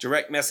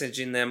 direct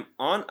messaging them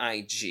on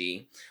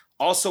IG.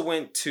 Also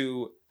went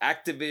to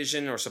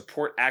Activision or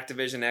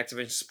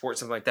Activision support,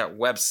 something like that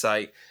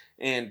website,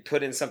 and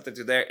put in something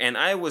through there. And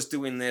I was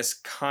doing this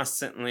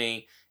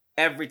constantly.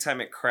 Every time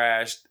it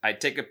crashed,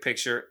 I'd take a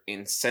picture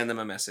and send them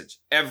a message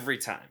every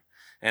time.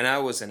 And I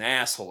was an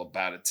asshole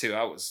about it too.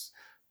 I was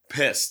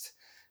pissed.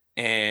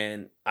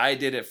 And I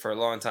did it for a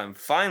long time.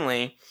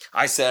 Finally,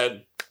 I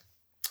said,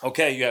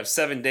 okay, you have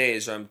 7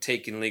 days or I'm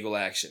taking legal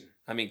action.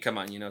 I mean, come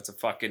on, it's a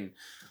fucking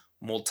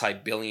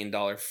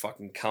multi-billion-dollar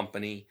fucking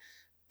company.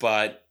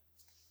 But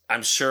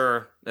I'm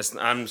sure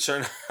I'm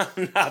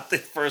not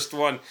the first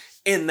one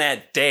in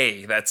that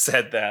day that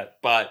said that.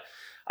 But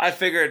I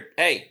figured,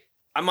 hey,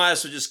 I might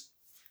as well just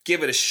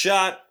give it a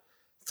shot,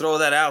 throw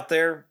that out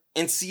there,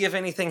 and see if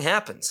anything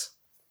happens.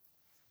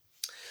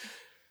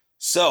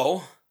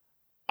 So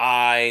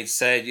I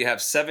said you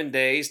have 7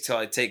 days till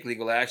I take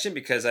legal action,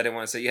 because I didn't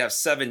want to say you have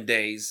 7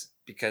 days,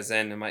 because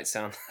then it might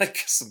sound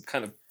like some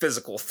kind of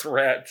physical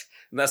threat.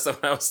 And that's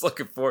not what I was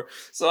looking for.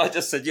 So I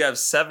just said you have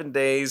 7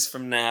 days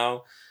from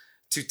now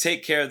to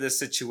take care of this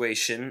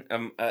situation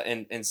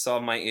and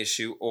solve my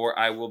issue, or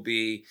I will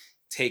be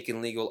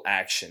taking legal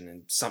action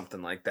and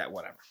something like that,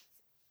 whatever.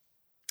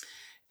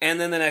 And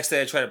then the next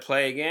day I try to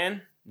play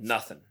again,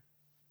 nothing.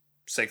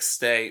 6th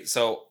day,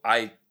 so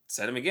I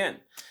said him again.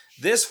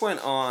 This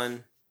went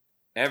on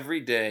every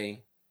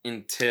day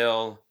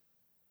until,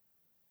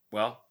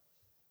 well,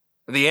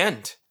 the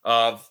end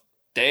of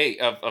days.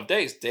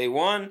 Day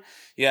 1,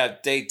 you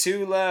have day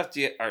 2 left,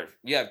 you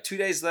have 2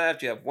 days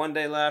left, you have 1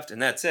 day left,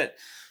 and that's it.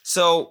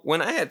 So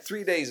when I had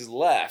 3 days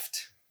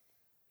left,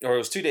 or it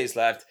was 2 days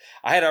left,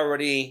 I had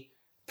already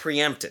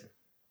preempted.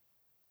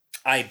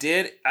 I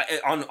did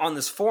on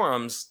this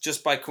forums,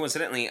 just by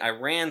coincidentally, I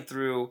ran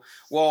through.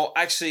 Well,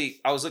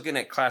 actually, I was looking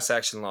at class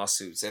action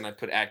lawsuits, and I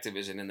put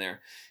Activision in there.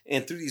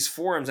 And through these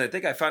forums, I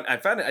think I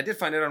did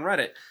find it on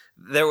Reddit.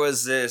 There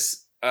was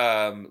this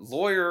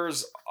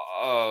lawyers,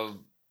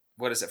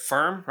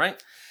 firm,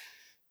 right?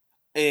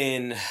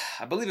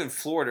 I believe in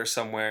Florida or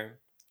somewhere,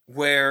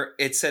 where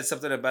it said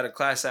something about a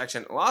class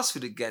action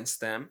lawsuit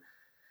against them,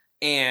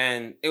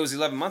 and it was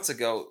 11 months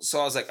ago.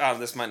 So I was like, oh,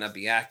 this might not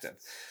be active.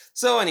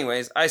 So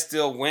anyways, I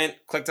still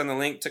went, clicked on the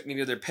link, took me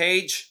to their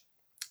page.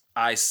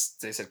 They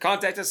said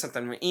contact us, sent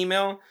them an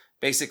email,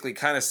 basically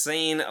kind of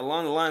saying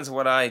along the lines of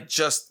what I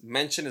just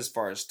mentioned as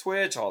far as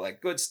Twitch, all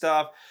that good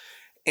stuff.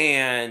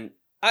 And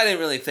I didn't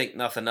really think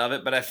nothing of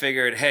it, but I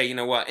figured, hey, you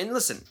know what? And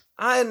listen,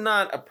 I'm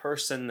not a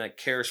person that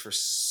cares for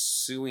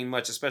suing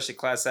much, especially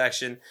class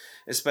action,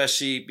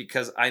 especially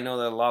because I know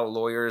that a lot of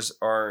lawyers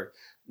are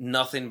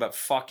nothing but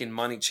fucking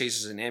money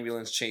chasers and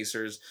ambulance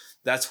chasers.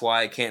 That's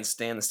why I can't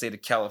stand the state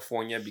of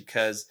California,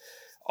 because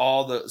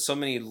so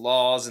many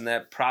laws and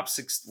that Prop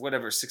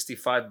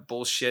 65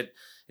 bullshit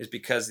is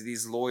because of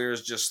these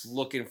lawyers just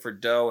looking for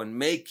dough and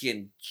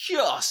making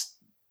just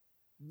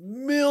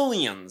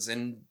millions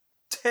and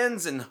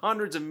tens and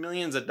hundreds of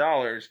millions of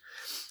dollars.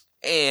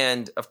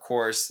 And of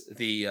course,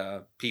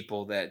 the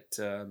people that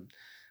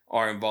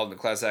are involved in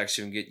the class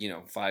action get,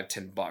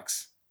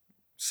 $5-10.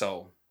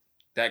 So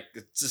that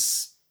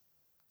just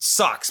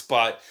sucks.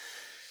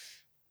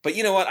 But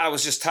you know what? I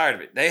was just tired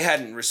of it. They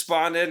hadn't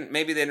responded.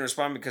 Maybe they didn't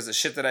respond because the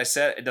shit that I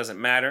said, it doesn't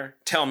matter.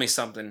 Tell me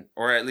something,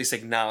 or at least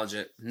acknowledge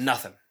it.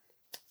 Nothing.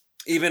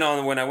 Even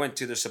when I went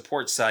to the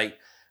support site,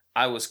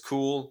 I was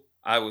cool.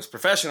 I was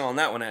professional on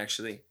that one,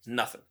 actually.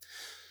 Nothing.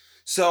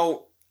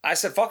 So I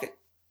said, fuck it.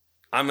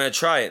 I'm going to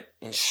try it.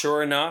 And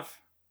sure enough,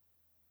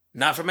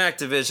 not from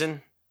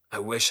Activision. I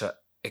wish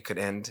it could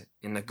end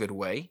in a good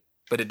way,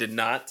 but it did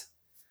not.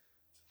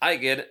 I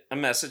get a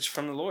message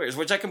from the lawyers,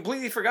 which I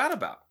completely forgot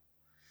about.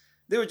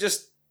 They were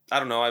just, I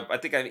don't know, I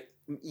think I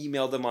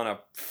emailed them on a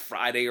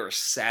Friday or a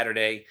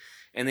Saturday,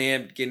 and they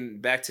ended up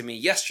getting back to me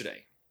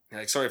yesterday.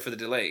 Like, sorry for the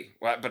delay.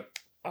 But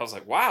I was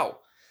like, wow.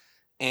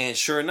 And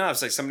sure enough,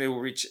 it's like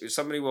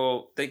somebody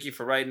will thank you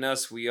for writing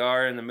us. We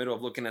are in the middle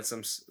of looking at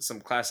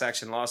some class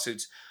action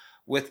lawsuits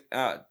with,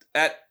 my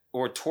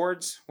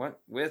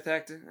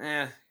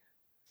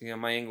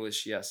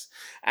English, yes.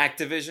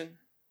 Activision,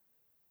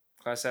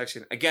 class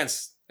action,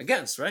 against,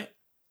 right?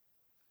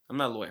 I'm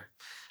not a lawyer.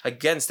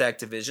 Against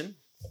Activision.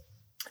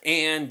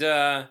 And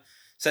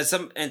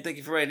said and thank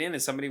you for writing in,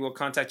 and somebody will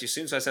contact you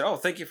soon. So I said, oh,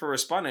 thank you for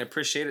responding. I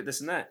appreciate it, this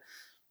and that.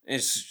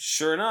 And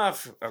sure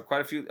enough,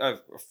 quite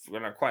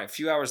a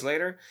few hours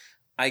later,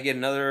 I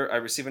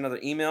receive another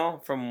email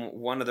from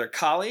one of their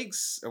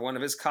colleagues, or one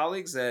of his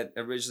colleagues that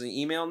originally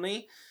emailed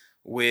me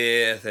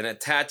with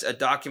a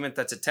document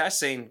that's attached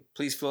saying,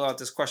 please fill out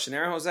this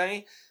questionnaire,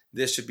 Jose.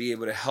 This should be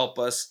able to help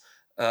us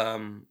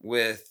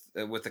with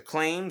the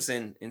claims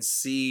and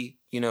see,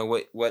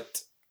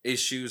 what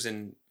issues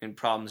and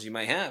problems you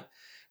might have,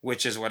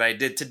 which is what I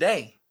did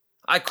today.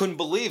 I couldn't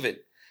believe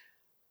it.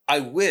 I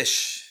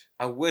wish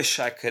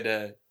I could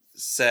have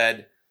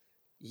said,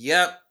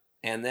 yep.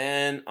 And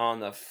then on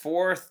the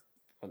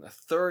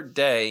third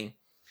day,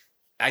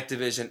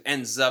 Activision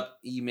ends up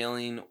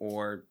emailing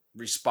or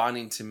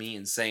responding to me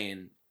and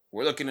saying,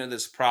 we're looking at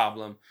this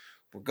problem.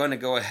 We're going to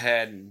go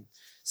ahead and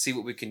see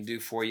what we can do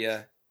for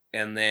you.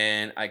 And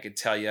then I could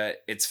tell you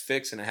it's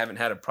fixed, and I haven't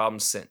had a problem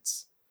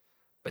since.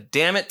 But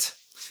damn it,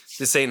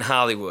 this ain't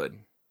Hollywood.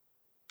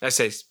 I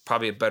say it's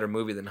probably a better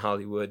movie than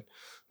Hollywood.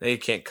 They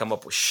can't come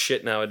up with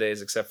shit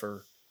nowadays except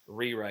for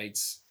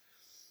rewrites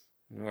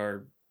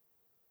or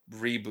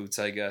reboots,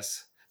 I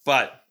guess.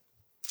 But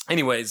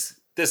anyways,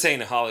 this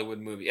ain't a Hollywood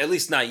movie, at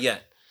least not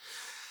yet.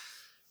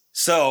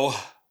 So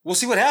we'll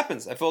see what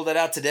happens. I filled that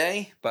out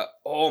today, but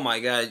oh my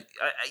God,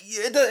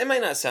 it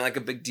might not sound like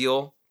a big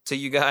deal to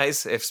you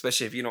guys,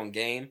 especially if you don't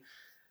game,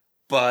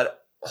 but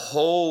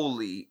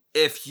holy,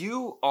 if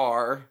you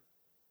are,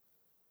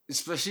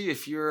 especially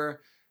if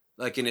you're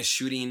like in a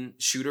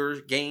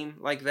shooter game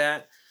like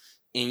that,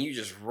 and you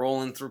just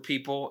rolling through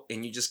people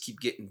and you just keep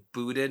getting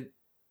booted,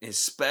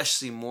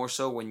 especially more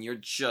so when you're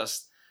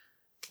just,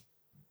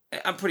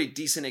 I'm pretty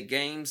decent at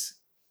games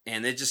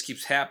and it just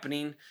keeps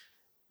happening.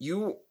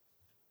 You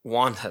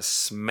want to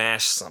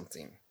smash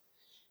something.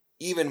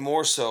 Even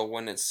more so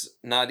when it's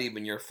not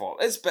even your fault.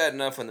 It's bad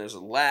enough when there's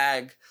a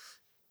lag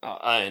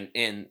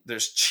and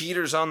there's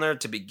cheaters on there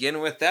to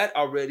begin with. That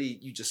already,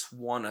 you just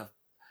want to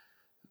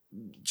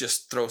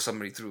just throw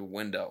somebody through a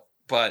window.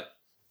 But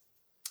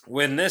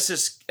when this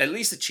is, at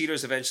least the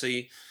cheaters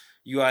eventually,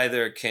 you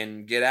either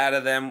can get out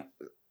of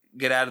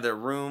their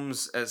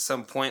rooms at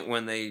some point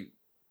when they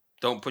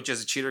don't put you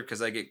as a cheater,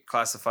 because I get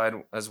classified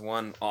as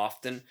one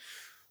often,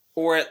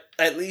 or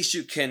at least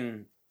you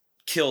can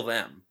kill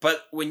them.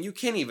 But when you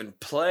can't even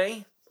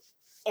play,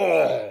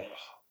 oh,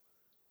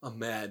 I'm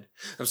mad.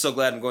 I'm so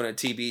glad I'm going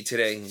to TB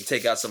today and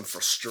take out some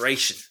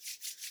frustration.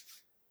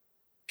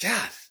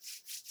 God,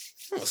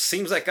 well, it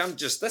seems like I'm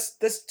just,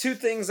 that's two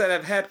things that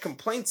I've had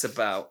complaints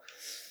about.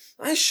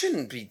 I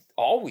shouldn't be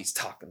always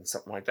talking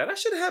something like that. I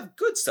should have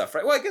good stuff,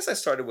 right? Well, I guess I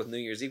started with New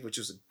Year's Eve, which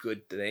was a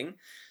good thing.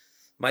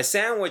 My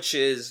sandwich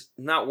is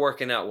not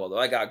working out well, though.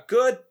 I got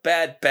good,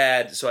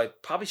 bad, so I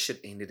probably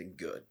should end it in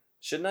good.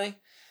 Shouldn't I?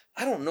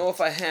 I don't know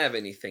if I have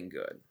anything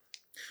good.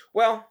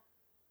 Well,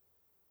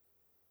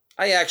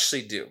 I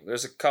actually do.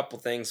 There's a couple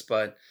things,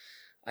 but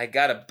I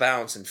got to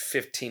bounce in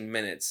 15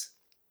 minutes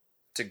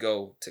to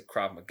go to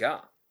Krav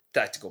Maga,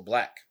 Tactical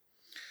Black.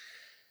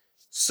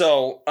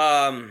 So,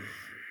 I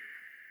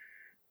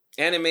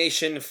did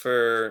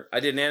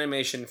an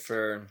animation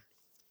for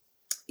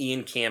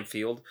Ian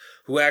Camfield,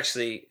 who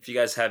actually, if you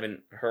guys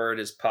haven't heard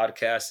his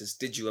podcast, is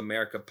Did You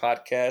America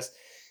podcast.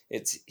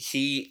 It's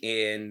he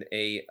and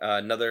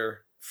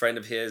another friend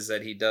of his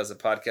that he does a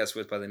podcast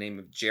with by the name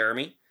of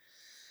Jeremy.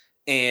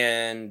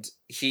 And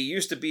he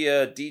used to be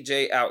a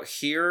DJ out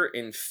here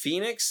in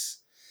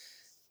Phoenix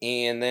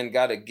and then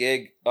got a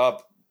gig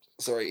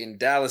in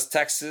Dallas,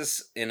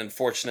 Texas. And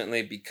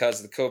unfortunately,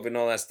 because of the COVID and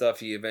all that stuff,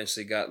 he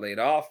eventually got laid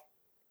off.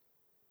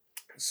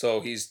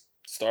 So he's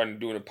starting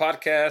doing a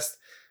podcast,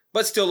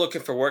 but still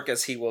looking for work,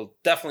 as he will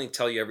definitely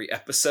tell you every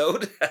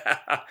episode.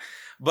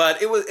 But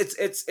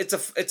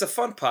it's a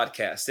fun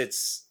podcast.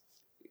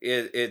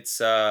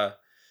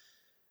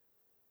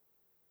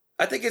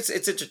 I think it's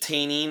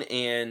entertaining,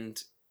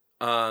 and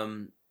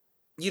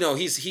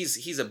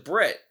he's a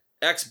Brit,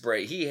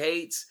 ex-Brit. He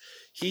hates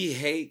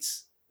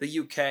the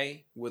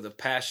UK with a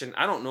passion.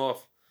 I don't know if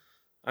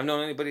I've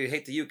known anybody to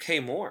hate the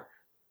UK more.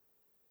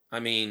 I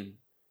mean,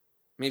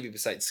 maybe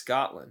besides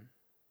Scotland,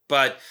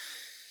 but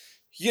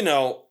he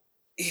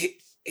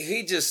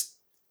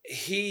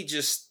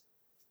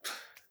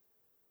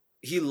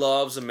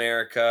loves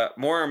America,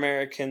 more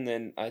American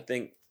than I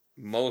think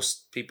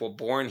most people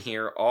born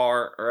here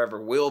are or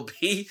ever will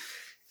be.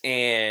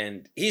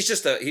 And he's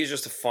just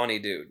a funny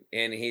dude,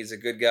 and he's a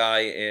good guy.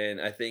 And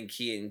I think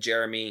he and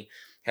Jeremy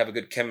have a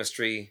good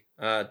chemistry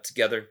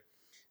together,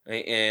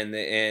 and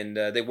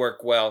they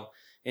work well.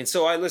 And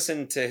so I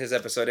listened to his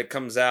episode. It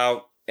comes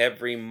out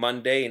every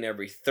Monday and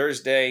every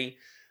Thursday.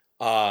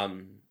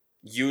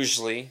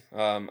 Usually,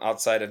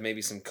 outside of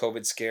maybe some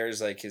COVID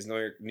scares like his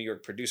New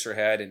York producer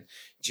had and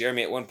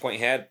Jeremy at one point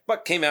had,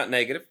 but came out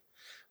negative.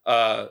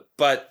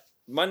 But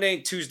Monday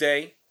and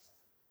Tuesday,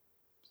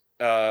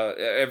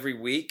 every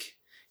week,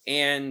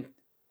 and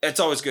it's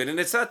always good. And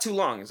it's not too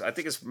long. I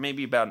think it's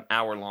maybe about an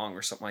hour long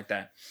or something like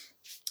that.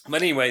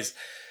 But anyways,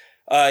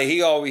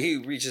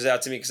 he reaches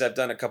out to me because I've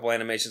done a couple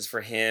animations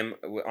for him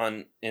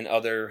in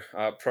other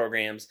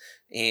programs,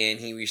 and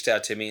he reached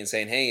out to me and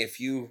saying, "Hey, if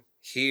you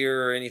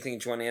hear anything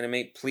that you want to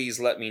animate, please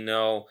let me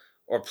know,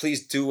 or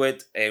please do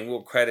it, and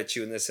we'll credit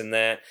you in this and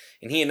that."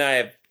 And he and I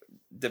have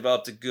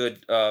developed a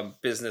good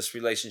business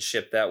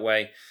relationship that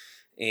way,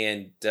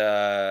 and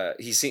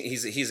he's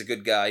a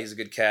good guy. He's a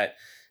good cat,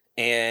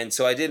 and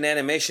so I did an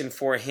animation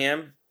for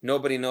him.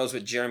 Nobody knows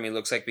what Jeremy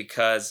looks like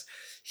because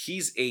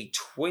he's a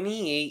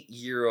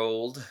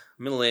 28-year-old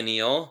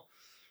millennial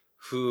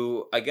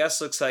who I guess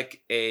looks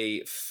like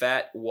a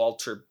fat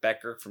Walter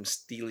Becker from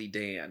Steely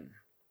Dan.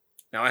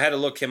 Now, I had to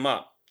look him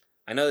up.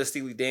 I know the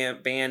Steely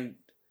Dan band.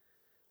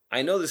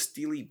 I know the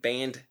Steely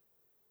band.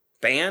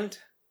 That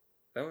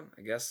one,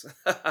 I guess.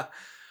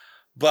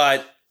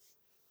 But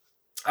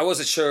I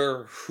wasn't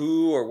sure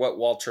who or what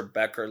Walter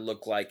Becker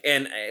looked like.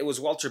 And it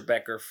was Walter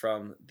Becker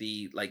from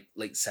the late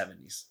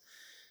 70s.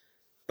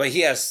 But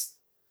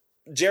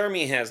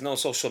Jeremy has no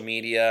social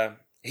media.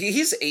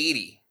 He's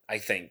 80, I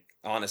think,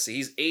 honestly.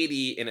 He's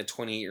 80 in a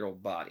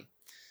 28-year-old body.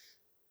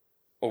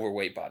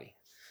 Overweight body.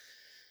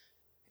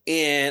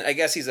 And I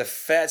guess he's a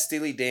fat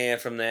Steely Dan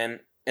from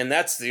then. And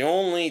that's the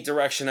only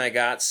direction I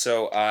got.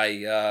 So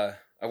I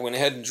went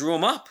ahead and drew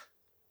him up.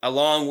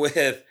 Along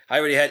with, I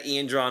already had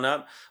Ian drawn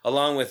up.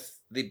 Along with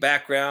the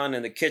background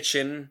and the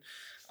kitchen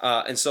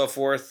and so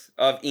forth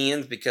of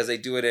Ian's, because they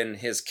do it in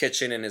his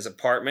kitchen in his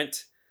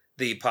apartment.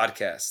 The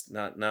podcast,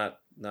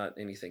 not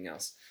anything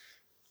else.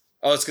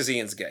 Oh, it's because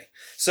Ian's gay.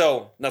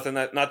 So not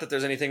that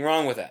there's anything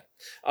wrong with that.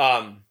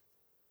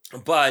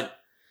 But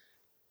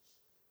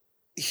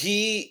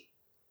he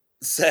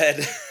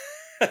said,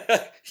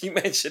 he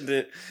mentioned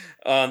it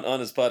on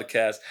his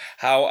podcast,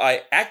 how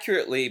I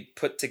accurately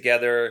put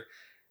together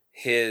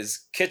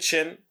his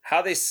kitchen,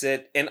 how they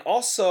sit, and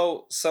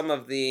also some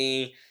of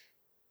the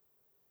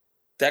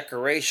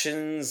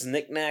decorations,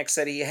 knickknacks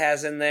that he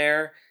has in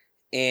there.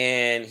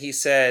 And he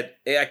said,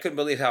 hey, I couldn't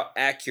believe how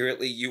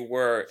accurately you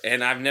were.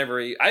 And I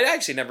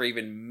actually never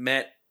even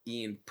met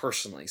Ian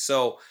personally.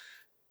 So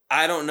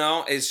I don't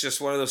know. It's just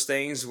one of those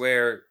things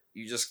where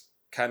you just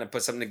kind of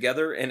put something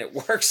together and it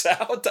works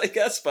out, I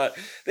guess. But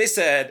they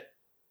said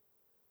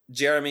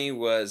Jeremy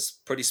was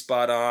pretty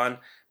spot on.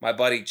 My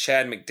buddy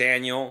Chad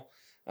McDaniel,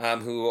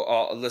 who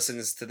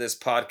listens to this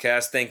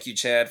podcast. Thank you,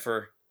 Chad,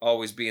 for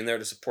always being there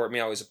to support me.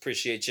 I always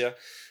appreciate you.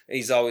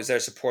 He's always there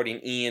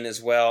supporting Ian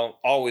as well.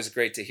 Always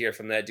great to hear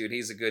from that dude.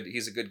 He's a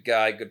good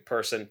guy, good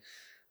person.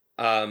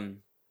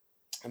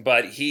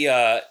 But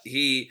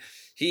he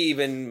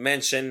even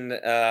mentioned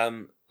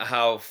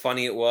how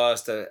funny it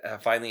was to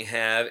finally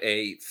have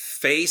a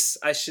face,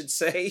 I should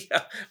say,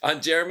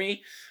 on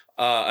Jeremy,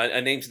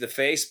 a name to the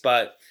face.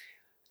 But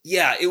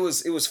yeah, it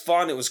was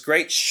fun. It was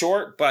great,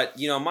 short. But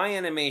my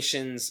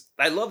animations,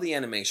 I love the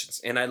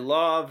animations, and I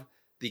love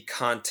the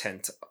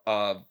content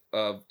of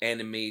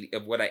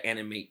what I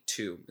animate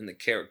to and the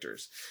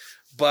characters.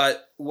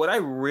 But what I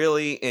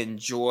really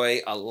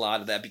enjoy a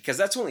lot of that, because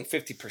that's only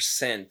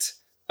 50%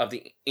 of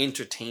the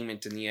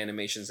entertainment in the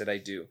animations that I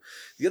do.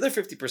 The other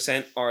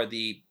 50% are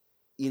the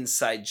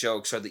inside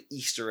jokes, or the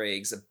Easter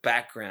eggs, the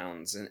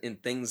backgrounds,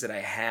 and things that I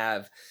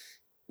have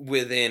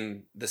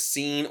within the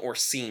scene or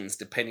scenes,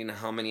 depending on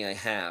how many I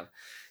have.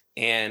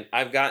 And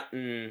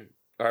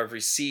I've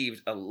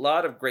received a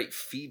lot of great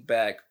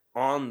feedback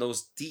on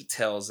those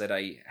details that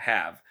I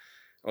have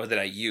or that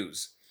I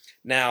use.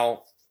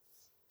 Now,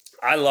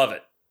 I love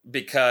it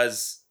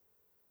because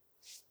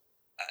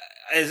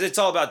it's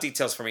all about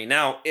details for me.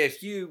 Now,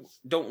 if you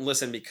don't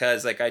listen,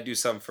 because like I do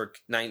some for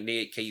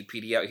 98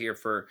 KUPD out here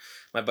for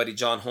my buddy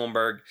John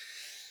Holmberg,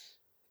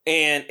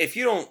 and if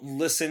you don't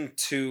listen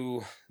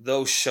to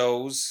those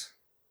shows,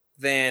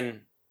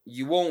 then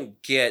you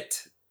won't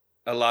get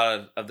a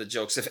lot of the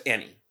jokes, if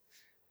any,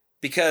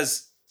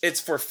 because it's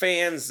for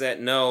fans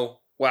that know,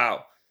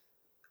 wow,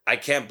 I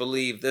can't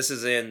believe this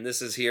is in,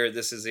 this is here,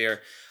 this is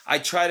here. I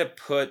try to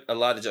put a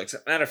lot of jokes.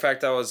 Matter of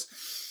fact, I was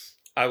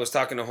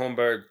talking to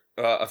Holmberg,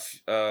 I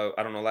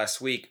don't know,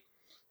 last week,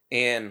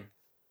 and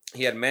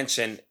he had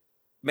mentioned,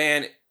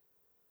 man,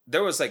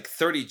 there was like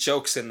 30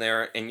 jokes in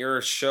there, and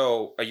your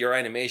show, your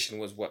animation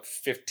was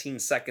 15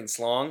 seconds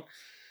long.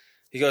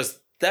 He goes,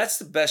 that's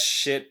the best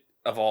shit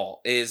of all,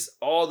 is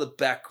all the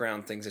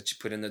background things that you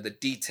put in there, the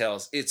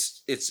details.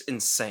 It's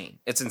insane.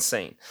 It's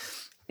insane.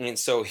 And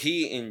so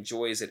he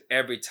enjoys it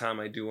every time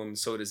I do them.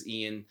 So does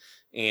Ian.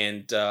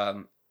 And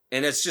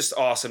it's just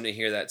awesome to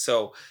hear that.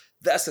 So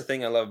that's the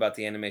thing I love about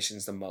the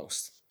animations the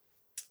most.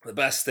 The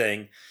best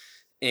thing.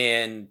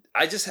 And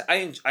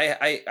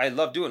I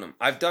love doing them.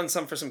 I've done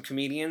some for some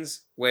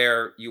comedians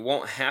where you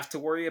won't have to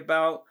worry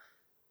about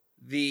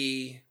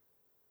the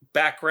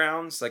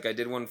backgrounds. Like I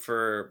did one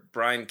for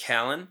Brian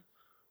Callen,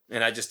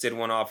 and I just did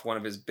one off one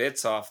of his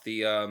bits off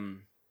the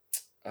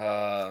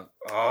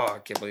I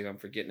can't believe I'm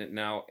forgetting it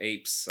now.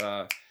 Apes.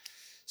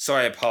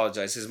 Sorry, I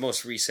apologize. His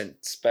most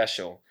recent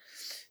special.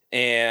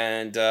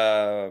 And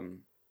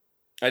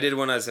I did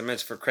one, as I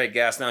mentioned, for Craig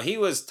Gass. Now he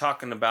was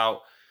talking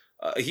about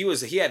he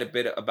had a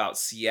bit about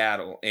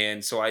Seattle,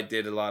 and so I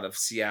did a lot of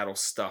Seattle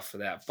stuff for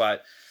that.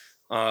 But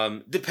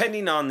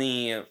depending on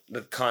the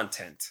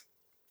content.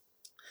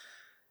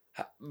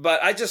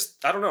 But I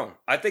don't know.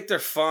 I think they're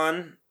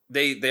fun.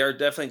 They are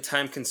definitely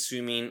time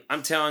consuming.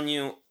 I'm telling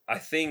you, I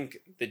think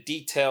the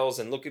details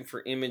and looking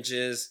for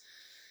images,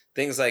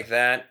 things like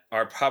that,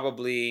 are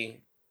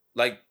probably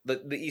like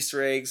the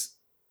Easter eggs.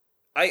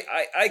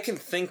 I can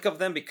think of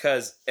them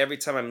because every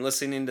time I'm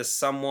listening to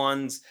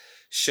someone's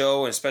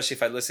show, and especially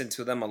if I listen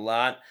to them a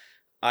lot,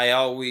 I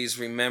always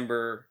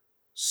remember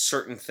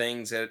certain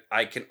things that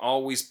I can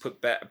always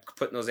put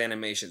in those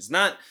animations.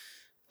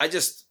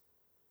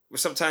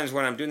 Sometimes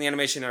when I'm doing the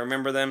animation, I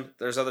remember them.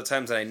 There's other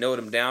times that I note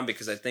them down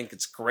because I think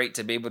it's great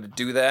to be able to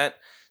do that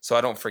so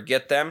I don't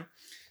forget them,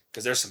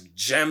 because there's some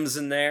gems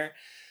in there.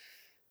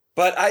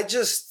 But I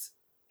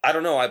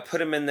don't know. I put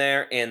them in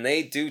there, and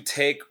they do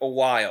take a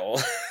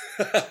while.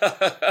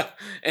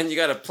 And you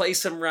got to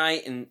place them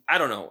right. And I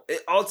don't know.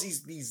 All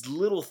these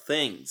little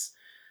things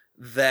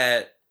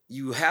that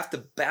you have to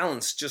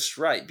balance just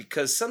right,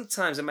 because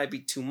sometimes it might be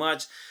too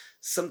much.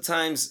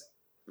 Sometimes,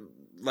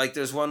 like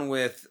there's one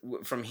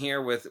from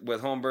here with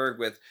Holmberg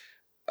with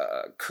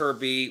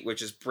Kirby,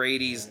 which is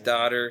Brady's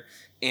daughter,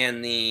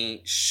 and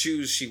the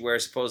shoes she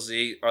wears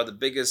supposedly are the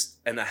biggest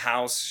in the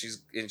house.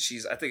 She's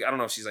I don't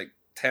know if she's like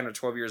 10 or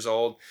 12 years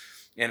old,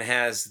 and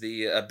has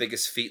the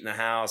biggest feet in the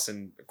house.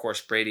 And of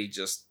course, Brady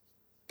just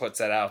puts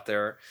that out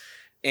there.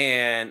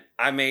 And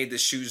I made the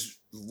shoes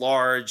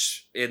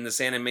large in this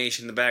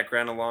animation in the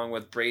background, along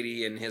with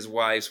Brady and his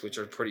wives, which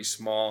are pretty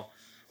small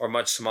or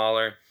much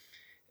smaller.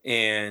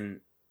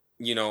 And,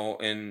 you know,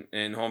 and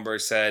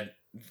Holmberg said,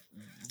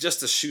 just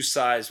the shoe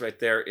size right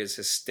there is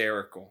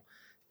hysterical.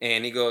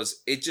 And he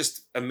goes, it's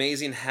just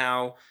amazing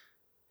how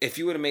if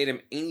you would have made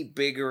him any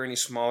bigger or any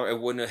smaller, it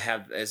wouldn't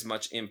have as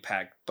much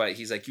impact. But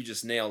he's like, you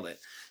just nailed it.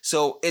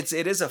 So it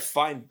is a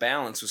fine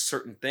balance with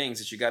certain things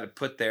that you got to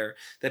put there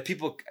that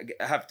people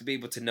have to be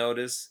able to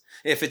notice.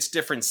 If it's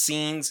different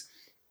scenes,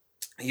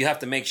 you have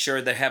to make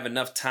sure they have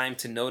enough time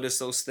to notice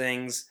those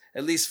things,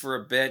 at least for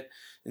a bit.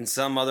 In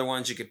some other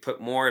ones, you could put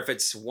more. If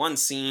it's one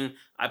scene,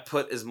 I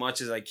put as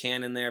much as I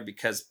can in there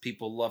because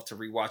people love to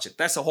rewatch it.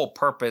 That's the whole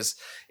purpose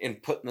in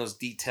putting those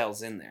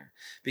details in there.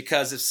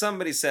 Because if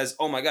somebody says,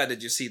 oh my God,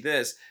 did you see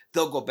this?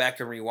 They'll go back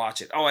and rewatch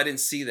it. Oh, I didn't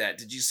see that.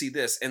 Did you see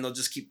this? And they'll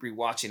just keep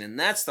rewatching. And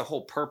that's the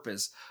whole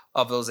purpose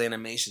of those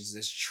animations,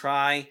 is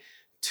try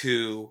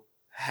to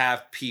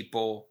have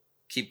people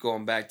keep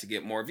going back to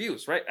get more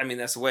views, right? I mean,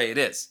 that's the way it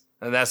is.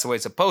 And that's the way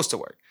it's supposed to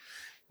work.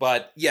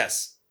 But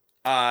yes,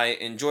 I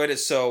enjoyed it.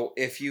 So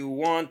if you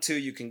want to,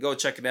 you can go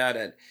check it out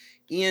at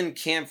Ian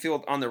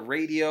Camfield on the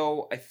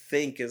radio, I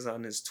think is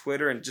on his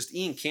Twitter, and just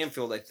Ian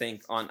Camfield, I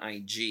think, on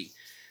IG.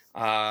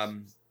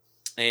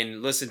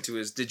 And listen to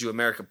his Did You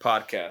America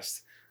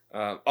podcast.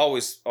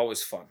 Always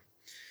fun.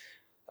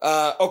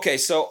 Okay,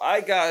 so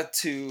I got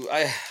to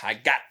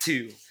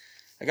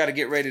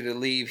get ready to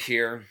leave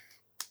here.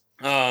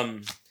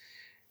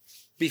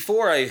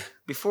 Before I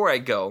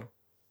go,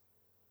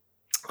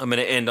 I'm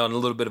going to end on a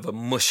little bit of a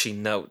mushy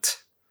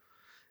note.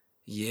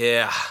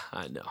 Yeah,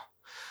 I know.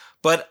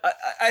 But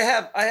I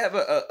have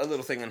a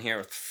little thing on here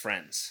with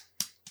friends.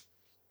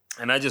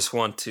 And I just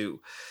want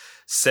to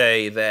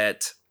say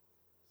that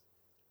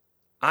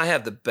I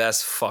have the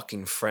best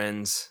fucking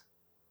friends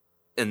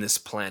in this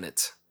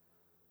planet.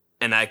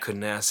 And I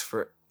couldn't ask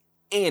for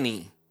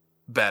any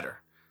better.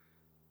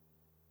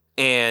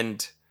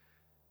 And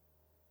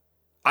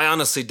I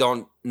honestly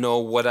don't know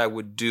what I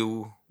would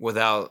do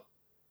without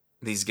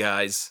these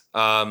guys.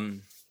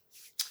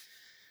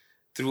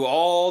 Through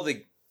all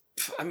the,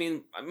 I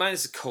mean,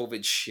 minus the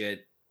COVID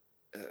shit,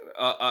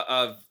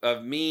 of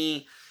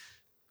me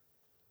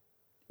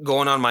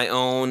going on my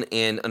own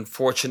and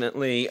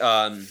unfortunately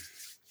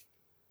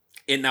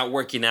it not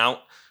working out,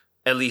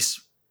 at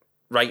least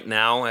right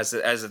now as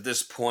of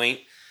this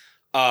point.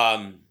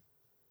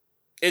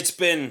 It's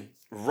been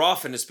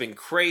rough and it's been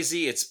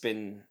crazy. It's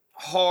been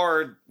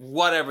hard,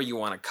 whatever you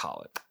want to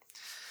call it.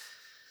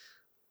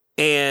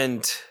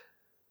 And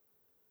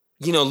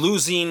you know,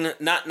 losing,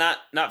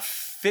 not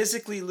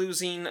physically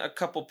losing a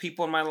couple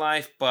people in my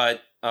life,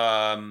 but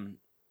I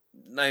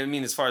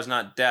mean, as far as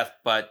not death,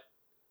 but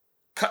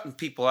cutting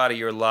people out of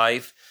your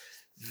life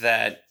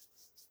that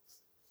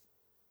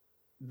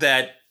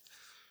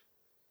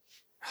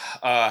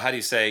how do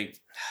you say,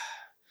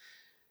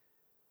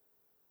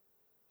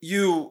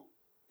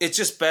 it's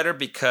just better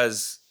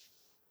because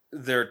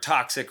they're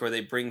toxic or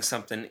they bring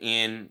something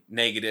in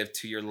negative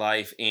to your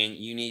life and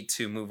you need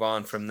to move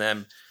on from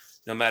them.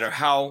 No matter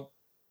how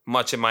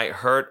much it might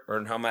hurt or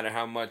no matter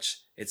how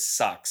much it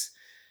sucks.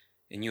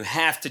 And you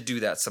have to do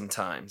that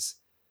sometimes.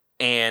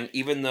 And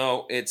even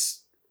though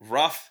it's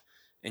rough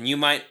and you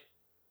might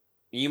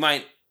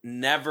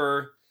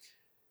never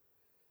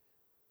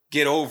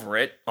get over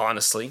it,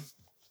 honestly.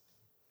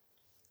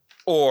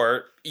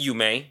 Or you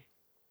may.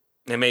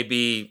 It may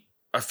be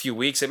a few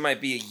weeks. It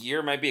might be a year.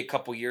 It might be a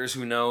couple years.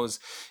 Who knows?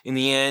 In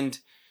the end,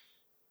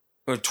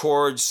 or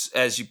towards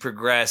as you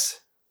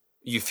progress,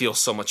 you feel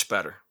so much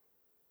better.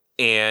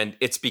 And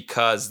it's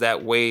because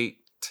that weight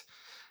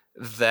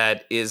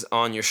that is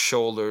on your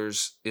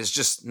shoulders is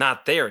just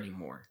not there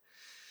anymore.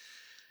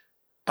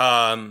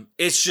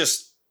 It's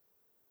just,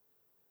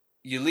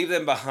 you leave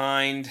them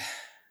behind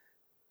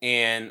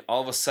and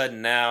all of a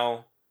sudden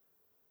now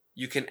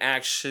you can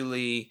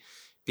actually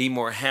be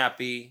more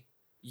happy.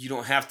 You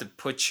don't have to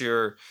put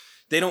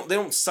they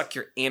don't suck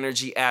your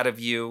energy out of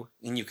you,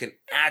 and you can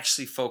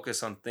actually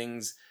focus on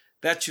things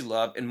that you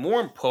love. And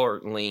more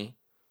importantly,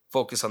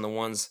 focus on the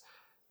ones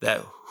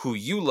who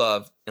you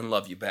love and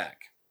love you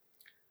back.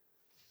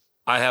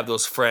 I have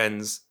those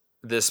friends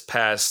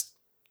especially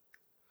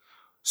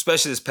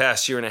this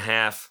past year and a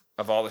half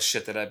of all the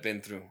shit that I've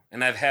been through.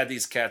 And I've had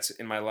these cats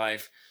in my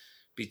life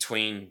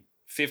between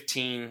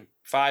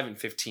 5 and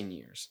 15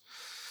 years.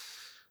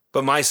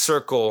 But my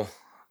circle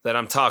that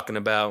I'm talking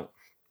about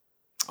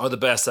are the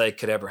best I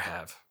could ever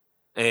have.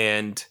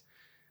 And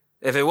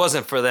if it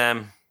wasn't for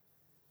them,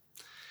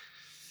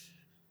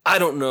 I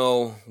don't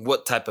know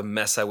what type of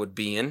mess I would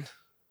be in,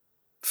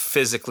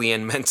 physically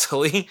and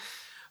mentally,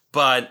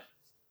 but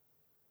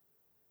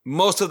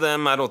most of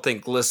them, I don't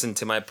think, listen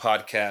to my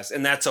podcast,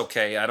 and that's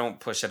okay. I don't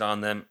push it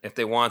on them. If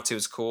they want to,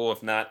 it's cool.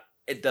 If not,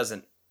 that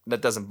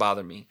doesn't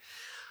bother me.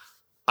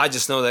 I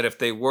just know that if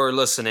they were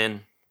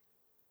listening,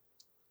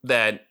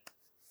 that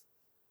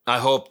I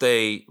hope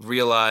they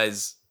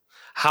realize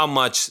how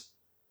much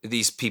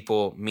these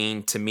people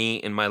mean to me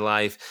in my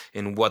life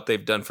and what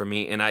they've done for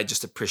me. And I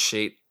just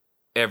appreciate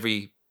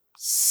every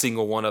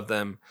single one of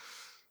them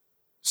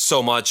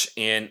so much.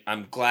 And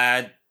I'm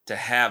glad to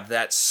have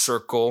that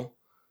circle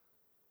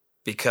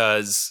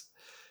because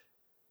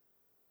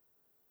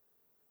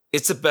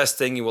it's the best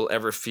thing you will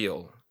ever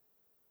feel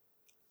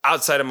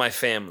outside of my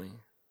family.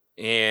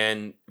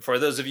 And for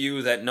those of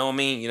you that know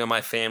me,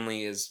 my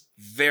family is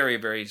very,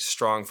 very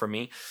strong for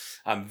me.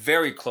 I'm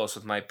very close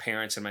with my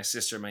parents and my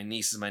sister, my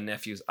nieces, my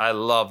nephews. I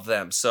love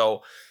them.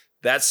 So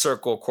that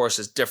circle, of course,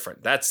 is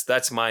different.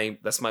 That's my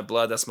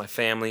blood. That's my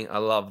family. I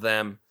love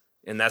them.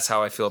 And that's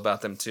how I feel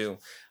about them too.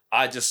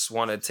 I just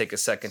want to take a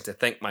second to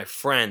thank my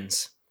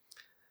friends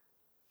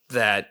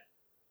that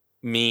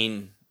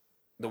mean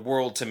the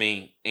world to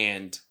me.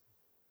 And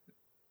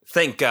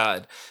thank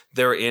God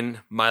they're in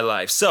my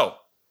life. So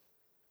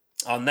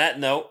on that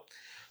note,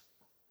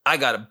 I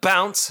got to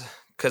bounce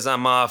because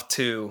I'm off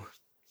to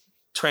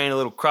train a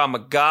little Krav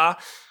Maga.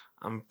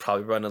 I'm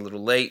probably running a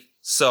little late.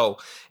 So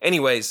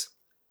anyways,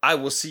 I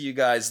will see you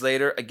guys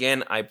later.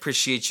 Again, I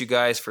appreciate you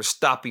guys for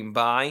stopping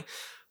by.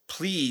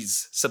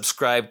 Please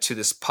subscribe to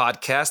this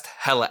podcast,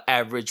 Hella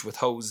Average with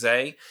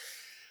Jose.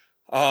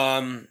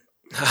 I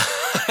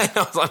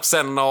know I'm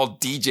sounding all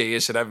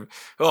DJ-ish and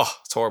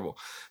it's horrible.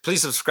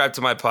 Please subscribe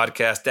to my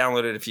podcast.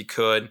 Download it if you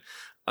could.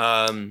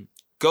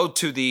 Go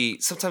to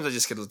sometimes I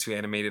just get a little too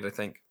animated, I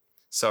think.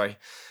 Sorry.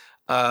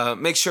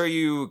 Make sure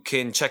you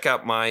can check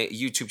out my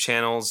YouTube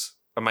channels,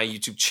 or my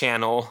YouTube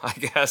channel, I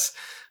guess,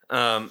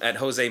 at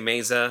Jose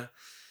Meza,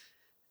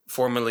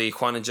 formerly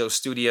Juan and Joe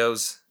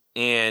Studios.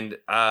 And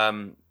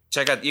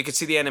check out, you can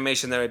see the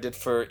animation that I did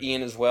for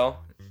Ian as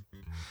well.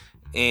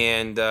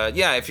 And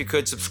if you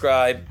could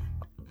subscribe.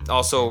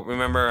 Also,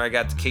 remember, I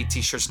got the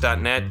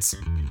ktshirts.net.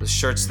 The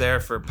shirts there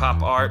for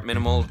pop art,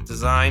 minimal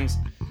designs.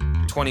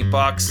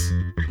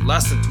 $20,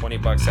 less than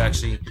 $20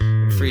 actually,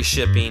 free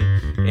shipping.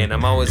 And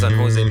I'm always on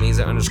Jose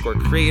Meza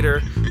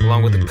 _creator,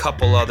 along with a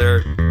couple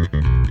other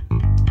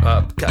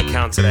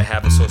accounts that I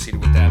have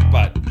associated with that.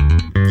 But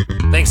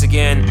thanks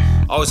again.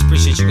 Always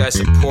appreciate you guys'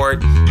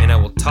 support, and I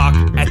will talk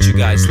at you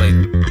guys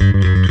later.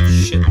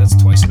 Shit, that's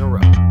twice in a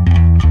row.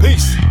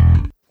 Peace.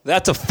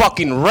 That's a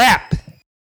fucking wrap.